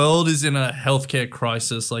 The world is in a healthcare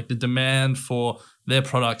crisis. The demand for their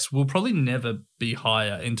products will probably never be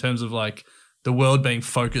higher in terms of, the world being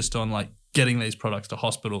focused on getting these products to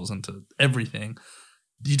hospitals and to everything.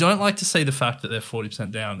 You don't like to see the fact that they're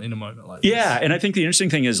 40% down in a moment like this. Yeah. And I think the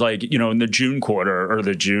interesting thing is in the June quarter or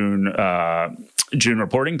the June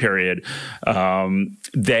reporting period,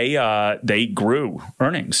 they grew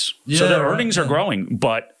earnings. Yeah, so their earnings are growing,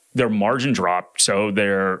 but their margin dropped. So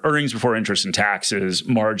their earnings before interest and taxes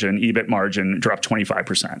margin, EBIT margin dropped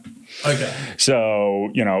 25%. Okay.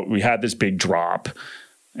 So, we had this big drop.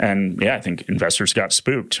 And I think investors got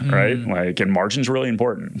spooked, right? And margin's really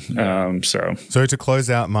important. So to close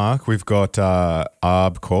out, Mark, we've got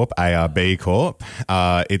ARB Corp.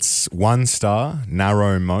 It's 1 star,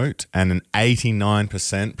 narrow moat, and an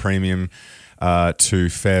 89% premium to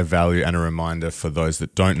fair value. And a reminder for those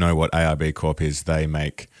that don't know what ARB Corp is, they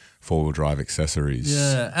make 4-wheel drive accessories.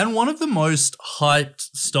 Yeah, and one of the most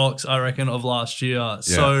hyped stocks, I reckon, of last year.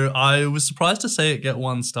 So I was surprised to see it get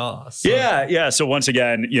 1 star. So. Yeah. So once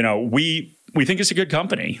again, we think it's a good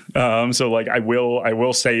company. I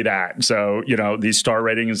will say that. So, these star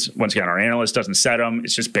ratings, once again, our analyst doesn't set them.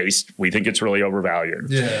 It's just based. We think it's really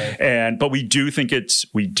overvalued. Yeah. But we do think it's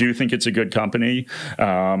a good company.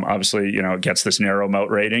 Obviously, it gets this narrow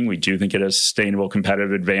moat rating. We do think it has sustainable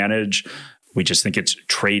competitive advantage. We just think it's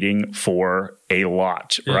trading for a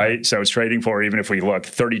lot, right? So it's trading for, even if we look,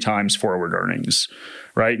 30 times forward earnings,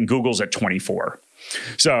 right? And Google's at 24.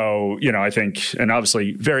 So, I think, and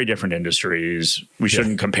obviously very different industries. We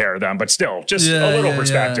shouldn't compare them, but still, just a little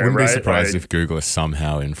perspective, Wouldn't right? be surprised if Google is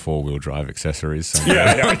somehow in 4-wheel drive accessories.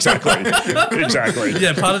 Exactly.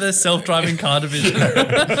 Yeah, part of their self-driving car division.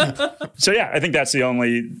 So, I think that's the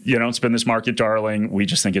only, it's been this market darling. We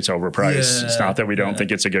just think it's overpriced. It's not that we don't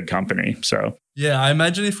think it's a good company. So, yeah, I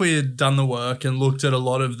imagine if we had done the work and looked at a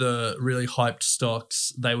lot of the really hyped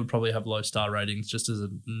stocks, they would probably have low star ratings just as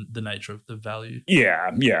the nature of the value.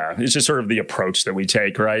 Yeah. It's just sort of the approach that we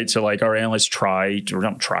take, right? So like our analysts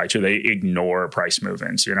they ignore price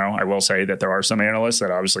movements. I will say that there are some analysts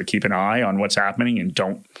that obviously keep an eye on what's happening and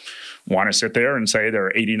don't want to sit there and say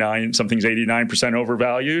something's 89%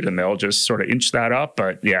 overvalued, and they'll just sort of inch that up.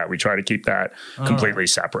 But yeah, we try to keep that completely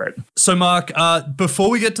separate. So Mark, before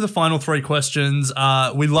we get to the final three questions,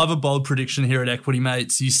 we love a bold prediction here at Equity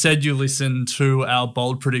Mates. You said you listened to our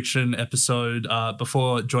bold prediction episode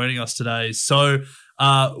before joining us today. So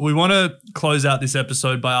we want to close out this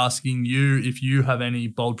episode by asking you if you have any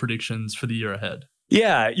bold predictions for the year ahead.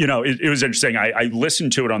 Yeah, it was interesting. I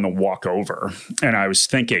listened to it on the walk over, and I was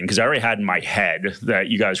thinking, because I already had in my head that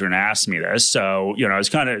you guys were going to ask me this. So, I was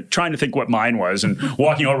kind of trying to think what mine was, and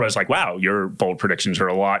walking over, I was like, wow, your bold predictions are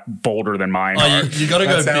a lot bolder than mine are. You got to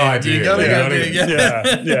go big. You got to go big.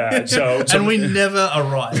 Yeah. So and we never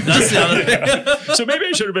arrive. That's the other thing. So maybe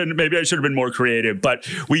I should have been more creative. But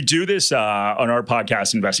we do this on our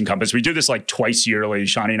podcast, Investing Compass. We do this like twice yearly.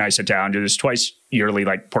 Shani and I sit down, do this twice yearly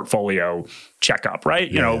like portfolio checkup,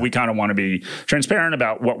 right? We kind of want to be transparent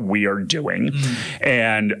about what we are doing.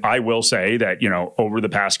 And I will say that, over the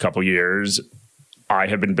past couple years, I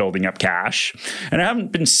have been building up cash, and I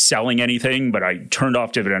haven't been selling anything, but I turned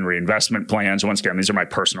off dividend reinvestment plans. Once again, these are my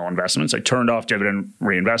personal investments. I turned off dividend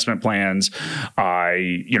reinvestment plans.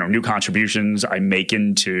 New contributions I make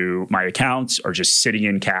into my accounts are just sitting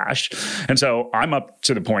in cash. And so I'm up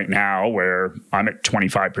to the point now where I'm at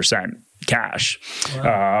 25% cash.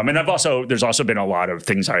 Wow. And there's also been a lot of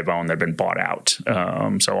things I've owned that have been bought out.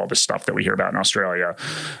 So all the stuff that we hear about in Australia,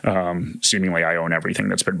 seemingly I own everything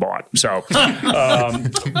that's been bought. So,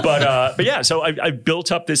 but yeah, so I've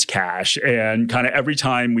built up this cash, and kind of every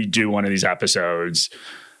time we do one of these episodes,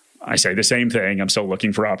 I say the same thing. I'm still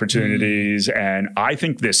looking for opportunities. And I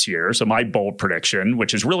think this year, so my bold prediction,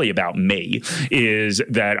 which is really about me, is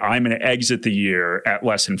that I'm going to exit the year at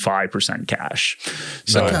less than 5% cash.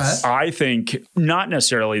 So I think not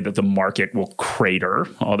necessarily that the market will crater,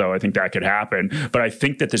 although I think that could happen, but I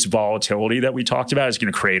think that this volatility that we talked about is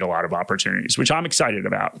going to create a lot of opportunities, which I'm excited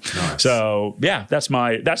about. Nice. So yeah, that's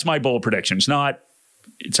my bold prediction. It's not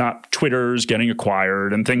Twitter's getting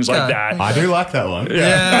acquired and things like that. I do like that one.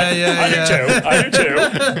 I do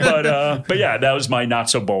too. But yeah, that was my not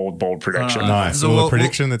so bold prediction. Nice. So a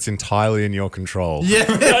prediction that's entirely in your control. Yeah,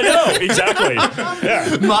 I know exactly.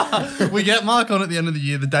 Yeah, we get Mark on at the end of the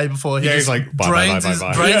year, the day before. He's like, drains his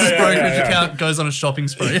brokerage account, goes on a shopping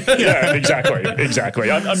spree. Yeah,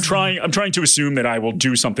 exactly. I'm trying to assume that I will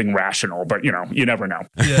do something rational, but you never know.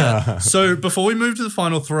 Yeah. So before we move to the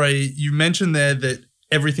final three, you mentioned there that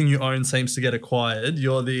everything you own seems to get acquired.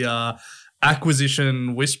 You're the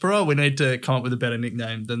acquisition whisperer. We need to come up with a better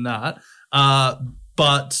nickname than that.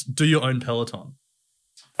 But do you own Peloton?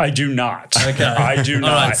 I do not. Okay. I do not.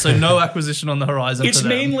 All right, so no acquisition on the horizon. It's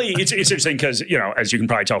mainly, it's interesting because, as you can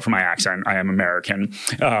probably tell from my accent, I am American.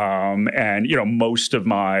 And, most of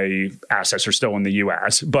my assets are still in the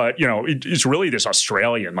US. But, it's really this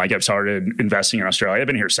Australian. Like, I've started investing in Australia. I've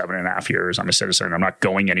been here 7.5 years. I'm a citizen. I'm not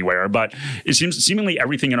going anywhere. But it seems seemingly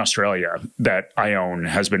everything in Australia that I own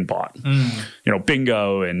has been bought.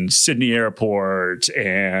 Bingo and Sydney Airport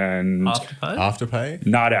and Afterpay?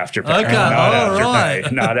 Not Afterpay.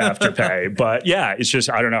 Okay. Not Afterpay. But yeah, it's just,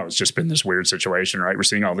 I don't know. It's just been this weird situation, right? We're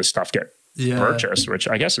seeing all this stuff get purchased, which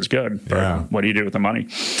I guess is good. But what do you do with the money?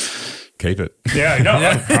 Keep it. Yeah, no,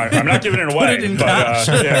 I'm not giving it away. Put it in cash.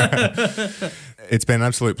 It's been an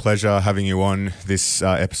absolute pleasure having you on. This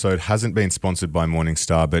episode hasn't been sponsored by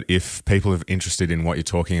Morningstar, but if people are interested in what you're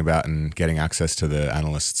talking about and getting access to the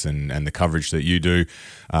analysts and the coverage that you do,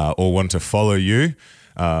 or want to follow you,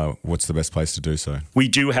 what's the best place to do so? We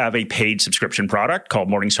do have a paid subscription product called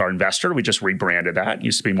Morningstar Investor. We just rebranded that. It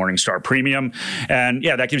used to be Morningstar Premium. And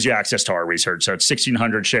yeah, that gives you access to our research. So it's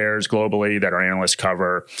 1,600 shares globally that our analysts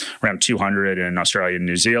cover, around 200 in Australia and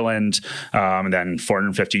New Zealand, and then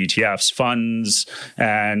 450 ETFs, funds,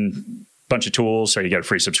 and bunch of tools. So you get a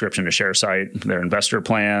free subscription to ShareSite, their investor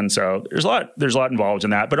plan. So there's a lot involved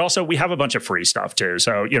in that, but also we have a bunch of free stuff too.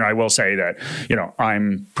 So, I will say that,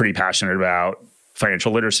 I'm pretty passionate about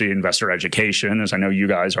financial literacy, investor education, as I know you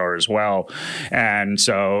guys are as well. And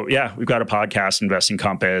so, yeah, we've got a podcast, Investing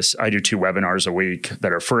Compass. I do 2 webinars a week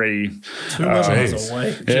that are free. 2 webinars a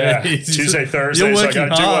week? Yeah, Tuesday, Thursday. You're so I got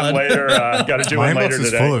to do one later. Got to do one later today. My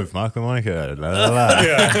inbox is full of Mark LaMonica.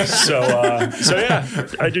 Yeah. So yeah,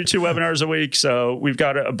 I do 2 webinars a week. So we've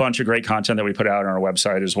got a bunch of great content that we put out on our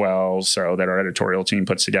website as well. So that our editorial team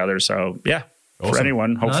puts together. So yeah. for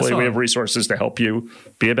anyone. Hopefully we have one. resources to help you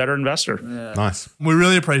be a better investor. Nice. We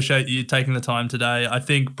really appreciate you taking the time today. I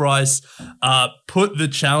think Bryce put the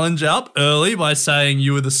challenge up early by saying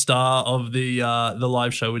you were the star of the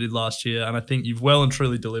live show we did last year, and I think you've well and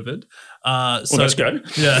truly delivered. Well, that's good.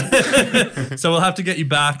 Yeah. So we'll have to get you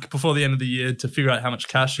back before the end of the year to figure out how much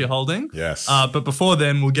cash you're holding. Yes. But before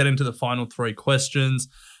then, we'll get into the final 3 questions.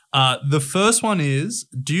 The first one is,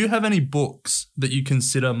 do you have any books that you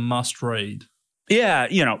consider must read? Yeah,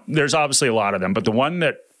 there's obviously a lot of them, but the one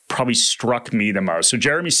that probably struck me the most. So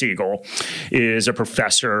Jeremy Siegel is a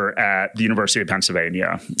professor at the University of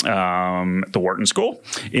Pennsylvania, the Wharton School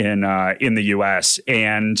in the U.S.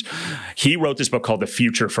 And he wrote this book called The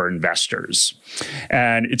Future for Investors.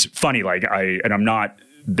 And it's funny, I'm not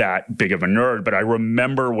that big of a nerd, but I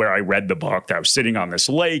remember where I read the book that I was sitting on this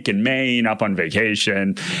lake in Maine up on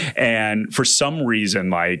vacation. And for some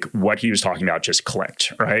reason, what he was talking about just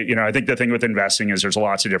clicked, right? I think the thing with investing is there's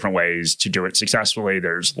lots of different ways to do it successfully.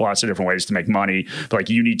 There's lots of different ways to make money, but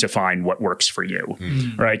you need to find what works for you,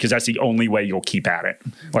 right? Because that's the only way you'll keep at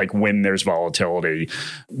it. When there's volatility.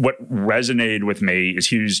 What resonated with me is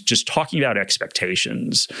he was just talking about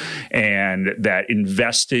expectations and that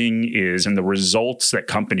investing is, and the results that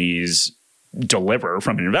companies deliver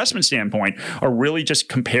from an investment standpoint are really just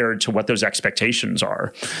compared to what those expectations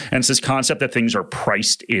are. And it's this concept that things are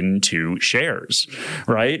priced into shares,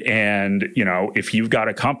 right? And, if you've got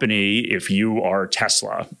a company, if you are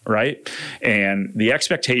Tesla, right? And the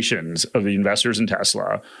expectations of the investors in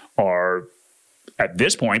Tesla are, at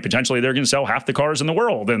this point, potentially they're going to sell half the cars in the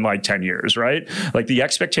world in 10 years, right? The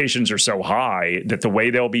expectations are so high that the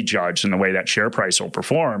way they'll be judged and the way that share price will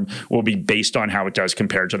perform will be based on how it does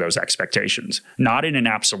compared to those expectations, not in an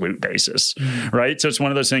absolute basis, right? So it's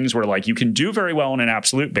one of those things where you can do very well on an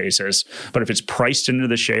absolute basis, but if it's priced into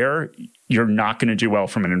the share, you're not going to do well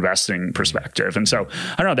from an investing perspective. And so,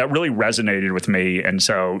 I don't know, that really resonated with me. And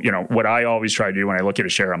so, what I always try to do when I look at a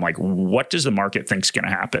share, I'm like, what does the market think is going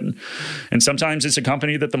to happen? And sometimes it's a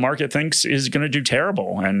company that the market thinks is going to do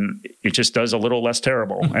terrible, and it just does a little less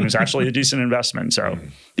terrible, and it's actually a decent investment. So,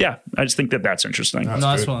 yeah, I just think that that's interesting.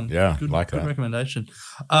 Nice one. Yeah, good that. recommendation.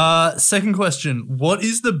 Second question: what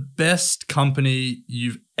is the best company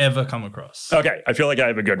you've ever come across? Okay, I feel like I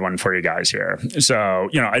have a good one for you guys here. So,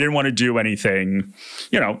 I didn't want to do anything,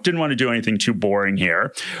 too boring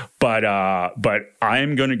here, but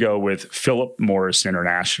I'm going to go with Philip Morris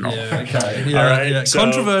International. Yeah, okay. Yeah, all right. Yeah. So,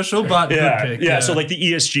 controversial, but good pick. Yeah. So the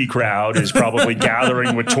ESG crowd is probably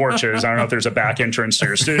gathering with torches. I don't know if there's a back entrance to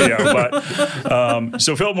your studio, but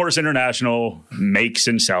so Philip Morris International makes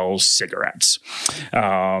and sells cigarettes.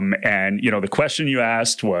 And, the question you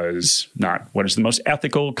asked was not what is the most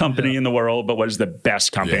ethical company in the world, but what is the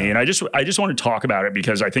best company? And I just want to talk about it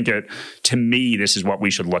because I think to me, this is what we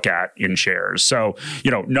should look at in shares. So,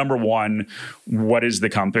 number one, what is the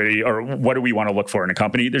company, or what do we want to look for in a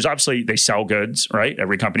company? There's obviously, they sell goods, right?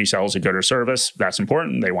 Every company sells a good or service. That's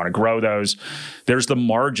important. They want to grow those. There's the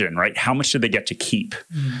margin, right? How much do they get to keep?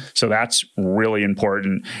 So that's really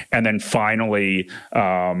important. And then finally,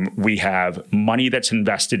 we have money that's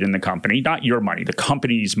invested in the company, not your money, the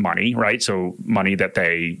company's money, right? So money that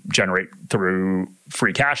they generate through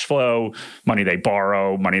free cash flow, money they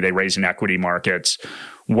borrow, money they raise in equity markets.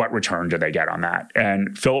 What return do they get on that?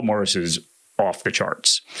 And Philip Morris is off the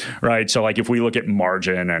charts, right? So if we look at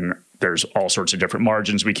margin, and there's all sorts of different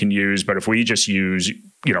margins we can use, but if we just use,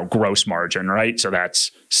 gross margin, right? So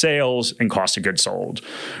that's sales and cost of goods sold,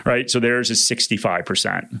 right? So theirs is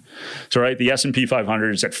 65%. So, right, the S&P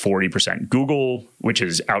 500 is at 40%. Google, which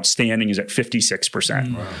is outstanding, is at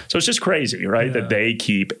 56%. Wow. So it's just crazy, right? That they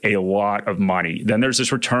keep a lot of money. Then there's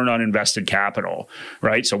this return on invested capital,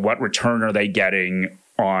 right? So what return are they getting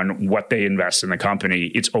on what they invest in the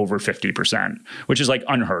company? It's over 50%, which is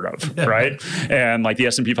unheard of, right? And the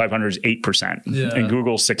S&P 500 is 8% and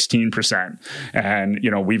Google 16%. And,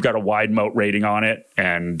 we've got a wide moat rating on it.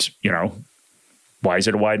 And, why is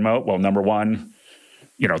it a wide moat? Well, number one,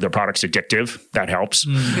 their product's addictive. That helps.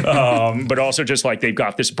 But also just they've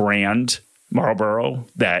got this brand, Marlboro,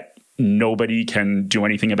 that nobody can do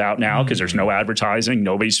anything about now because there's no advertising.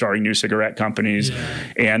 Nobody's starting new cigarette companies.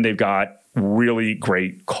 And they've got really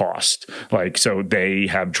great cost. So they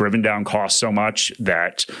have driven down costs so much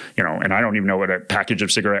that, and I don't even know what a package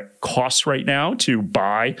of cigarette costs right now to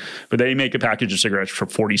buy, but they make a package of cigarettes for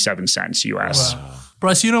 47 cents US. Wow.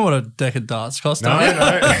 Bryce, you know what a deck of darts costs? No.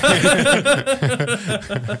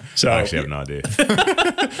 So I actually have no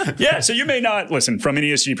idea. So you may not, listen, from an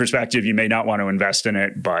ESG perspective, you may not want to invest in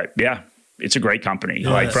it, but it's a great company.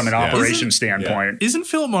 Like from an operations standpoint. Isn't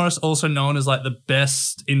Philip Morris also known as like the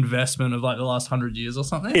best investment of like the last 100 years or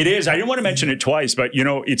something? It is. I didn't want to mention it twice, but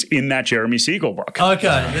it's in that Jeremy Siegel book.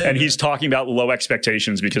 Okay. And he's talking about low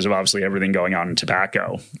expectations because of obviously everything going on in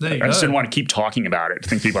tobacco. I just didn't want to keep talking about it. I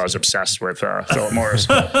think people I was obsessed with Philip Morris.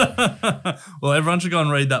 Well, everyone should go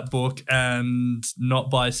and read that book and not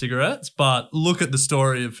buy cigarettes, but look at the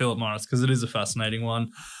story of Philip Morris because it is a fascinating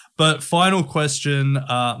one. But final question,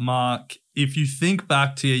 Mark, if you think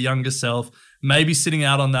back to your younger self, maybe sitting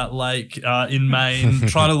out on that lake in Maine,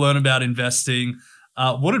 trying to learn about investing,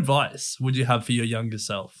 what advice would you have for your younger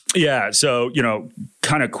self? Yeah. So,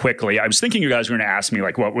 kind of quickly, I was thinking you guys were going to ask me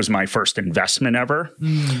like, what was my first investment ever?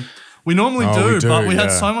 We normally do, but we had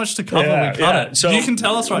so much to cover. We cut it. So you can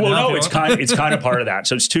tell us right now. No, it's kind of part of that.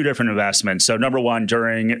 So it's two different investments. So number one,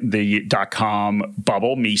 during the .com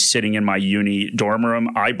bubble, me sitting in my uni dorm room,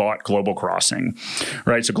 I bought Global Crossing,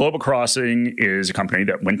 right? So Global Crossing is a company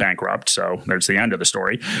that went bankrupt. So there's the end of the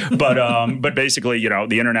story. But basically,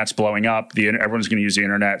 the internet's blowing up. Everyone's going to use the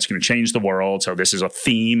internet. It's going to change the world. So this is a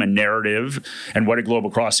theme, a narrative. And what did Global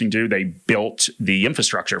Crossing do? They built the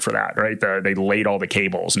infrastructure for that, right? They laid all the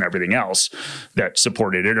cables and everything else that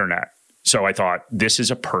supported internet. So I thought, this is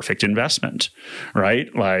a perfect investment, right?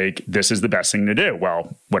 Like, this is the best thing to do.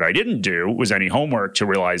 Well, what I didn't do was any homework to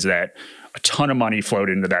realize that a ton of money flowed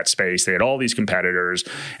into that space. They had all these competitors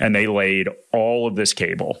and they laid all of this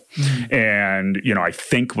cable. And, I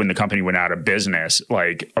think when the company went out of business,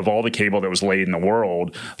 like of all the cable that was laid in the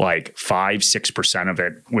world, like 5-6% of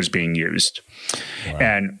it was being used. Wow.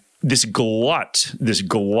 And this glut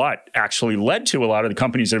actually led to a lot of the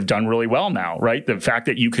companies that have done really well now, right? The fact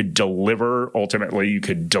that you could deliver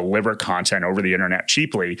content over the internet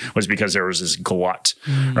cheaply was because there was this glut,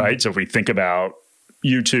 right? So if we think about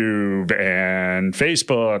YouTube and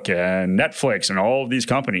Facebook and Netflix and all of these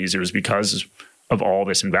companies, it was because of all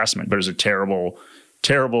this investment. But it was a terrible,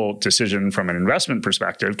 terrible decision from an investment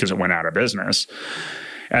perspective because it went out of business.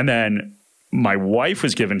 And then my wife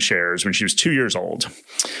was given shares when she was 2 years old.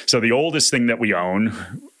 So the oldest thing that we own,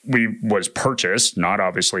 was purchased, not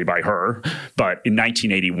obviously by her, but in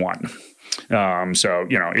 1981. So,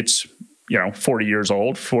 it's, 40 years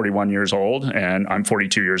old, 41 years old, and I'm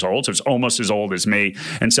 42 years old. So it's almost as old as me.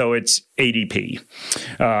 And so it's ADP.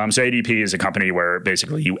 So ADP is a company where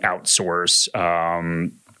basically you outsource,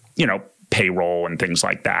 payroll and things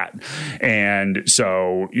like that. And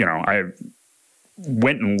so, I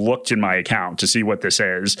went and looked in my account to see what this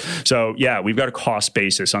is. So yeah, we've got a cost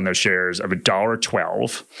basis on those shares of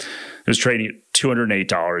 $1.12. It was trading at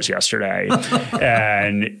 $208 yesterday,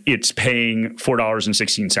 and it's paying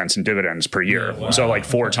 $4.16 in dividends per year. Wow. So like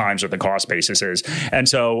 4 times what the cost basis is. And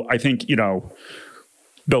so I think,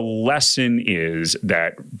 the lesson is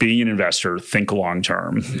that being an investor, think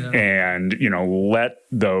long-term and, let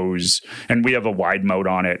those, and we have a wide moat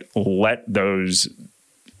on it, let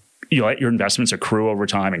your investments accrue over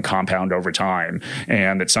time and compound over time.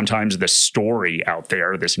 And that sometimes the story out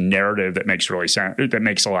there, this narrative that makes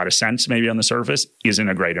a lot of sense maybe on the surface, isn't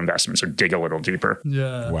a great investment. So dig a little deeper.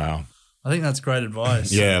 Yeah. Wow. I think that's great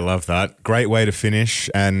advice. Yeah, I love that. Great way to finish.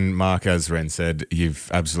 And Mark, as Ren said,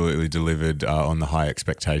 you've absolutely delivered on the high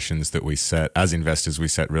expectations that we set. As investors, we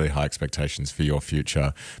set really high expectations for your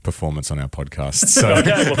future performance on our podcast. So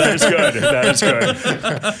okay, well, that is good. That is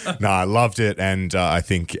good. No, I loved it. And I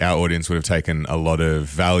think our audience would have taken a lot of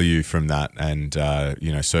value from that. And,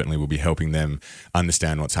 certainly we'll be helping them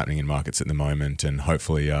understand what's happening in markets at the moment and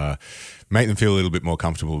hopefully make them feel a little bit more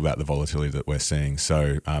comfortable about the volatility that we're seeing.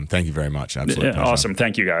 So thank you very much. Absolutely. Yeah, awesome.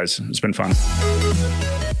 Thank you, guys. It's been fun.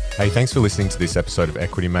 Hey, thanks for listening to this episode of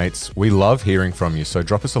Equity Mates. We love hearing from you. So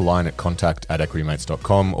drop us a line at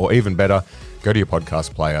contact@equitymates.com, or even better, go to your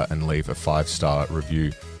podcast player and leave a 5-star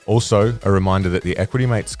review. Also, a reminder that the Equity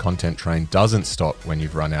Mates content train doesn't stop when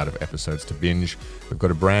you've run out of episodes to binge. We've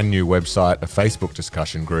got a brand new website, a Facebook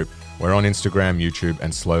discussion group. We're on Instagram, YouTube,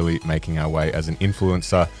 and slowly making our way as an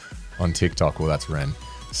influencer on TikTok. Well, that's Ren.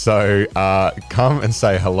 So come and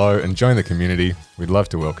say hello and join the community. We'd love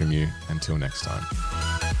to welcome you. Until next time.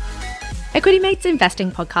 Equity Mates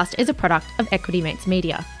Investing Podcast is a product of Equity Mates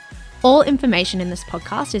Media. All information in this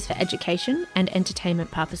podcast is for education and entertainment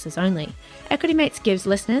purposes only. Equity Mates gives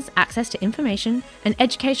listeners access to information and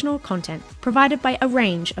educational content provided by a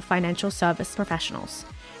range of financial service professionals.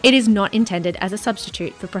 It is not intended as a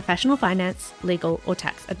substitute for professional finance, legal, or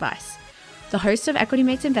tax advice. The hosts of Equity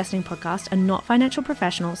Mates Investing Podcast are not financial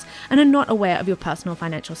professionals and are not aware of your personal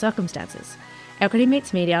financial circumstances. Equity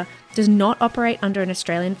Mates Media does not operate under an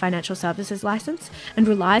Australian Financial Services Licence and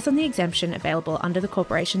relies on the exemption available under the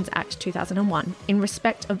Corporations Act 2001 in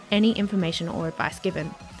respect of any information or advice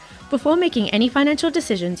given. Before making any financial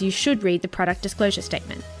decisions, you should read the product disclosure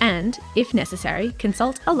statement and, if necessary,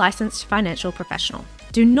 consult a licensed financial professional.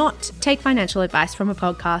 Do not take financial advice from a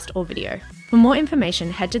podcast or video. For more information,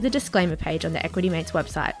 head to the disclaimer page on the Equity Mates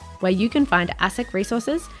website, where you can find ASIC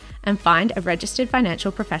resources and find a registered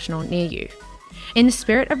financial professional near you. In the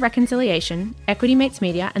spirit of reconciliation, Equity Mates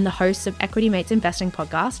Media and the hosts of Equity Mates Investing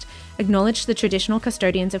podcast acknowledge the traditional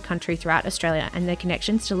custodians of country throughout Australia and their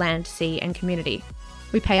connections to land, sea and community.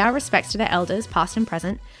 We pay our respects to their elders, past and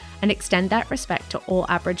present, and extend that respect to all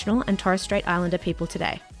Aboriginal and Torres Strait Islander people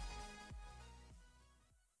today.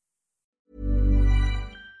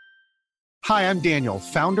 Hi, I'm Daniel,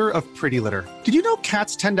 founder of Pretty Litter. Did you know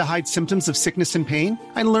cats tend to hide symptoms of sickness and pain?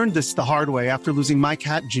 I learned this the hard way after losing my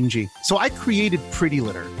cat, Gingy. So I created Pretty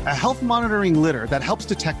Litter, a health monitoring litter that helps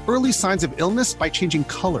detect early signs of illness by changing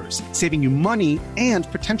colors, saving you money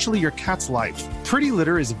and potentially your cat's life. Pretty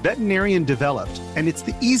Litter is veterinarian developed, and it's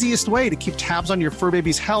the easiest way to keep tabs on your fur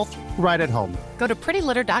baby's health right at home. Go to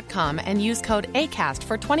prettylitter.com and use code ACAST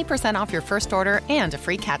for 20% off your first order and a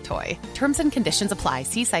free cat toy. Terms and conditions apply.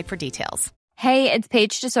 See site for details. Hey, it's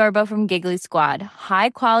Paige DeSorbo from Giggly Squad.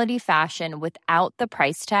 High quality fashion without the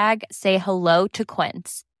price tag. Say hello to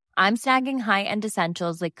Quince. I'm snagging high-end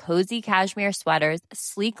essentials like cozy cashmere sweaters,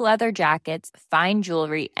 sleek leather jackets, fine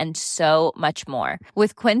jewelry, and so much more.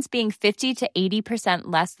 With Quince being 50 to 80%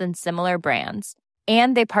 less than similar brands.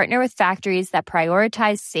 And they partner with factories that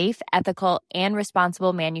prioritize safe, ethical, and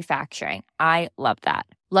responsible manufacturing. I love that.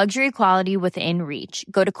 Luxury quality within reach.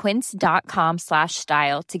 Go to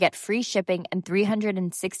quince.com/style to get free shipping and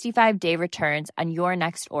 365-day returns on your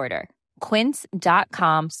next order.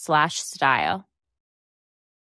 Quince.com/style.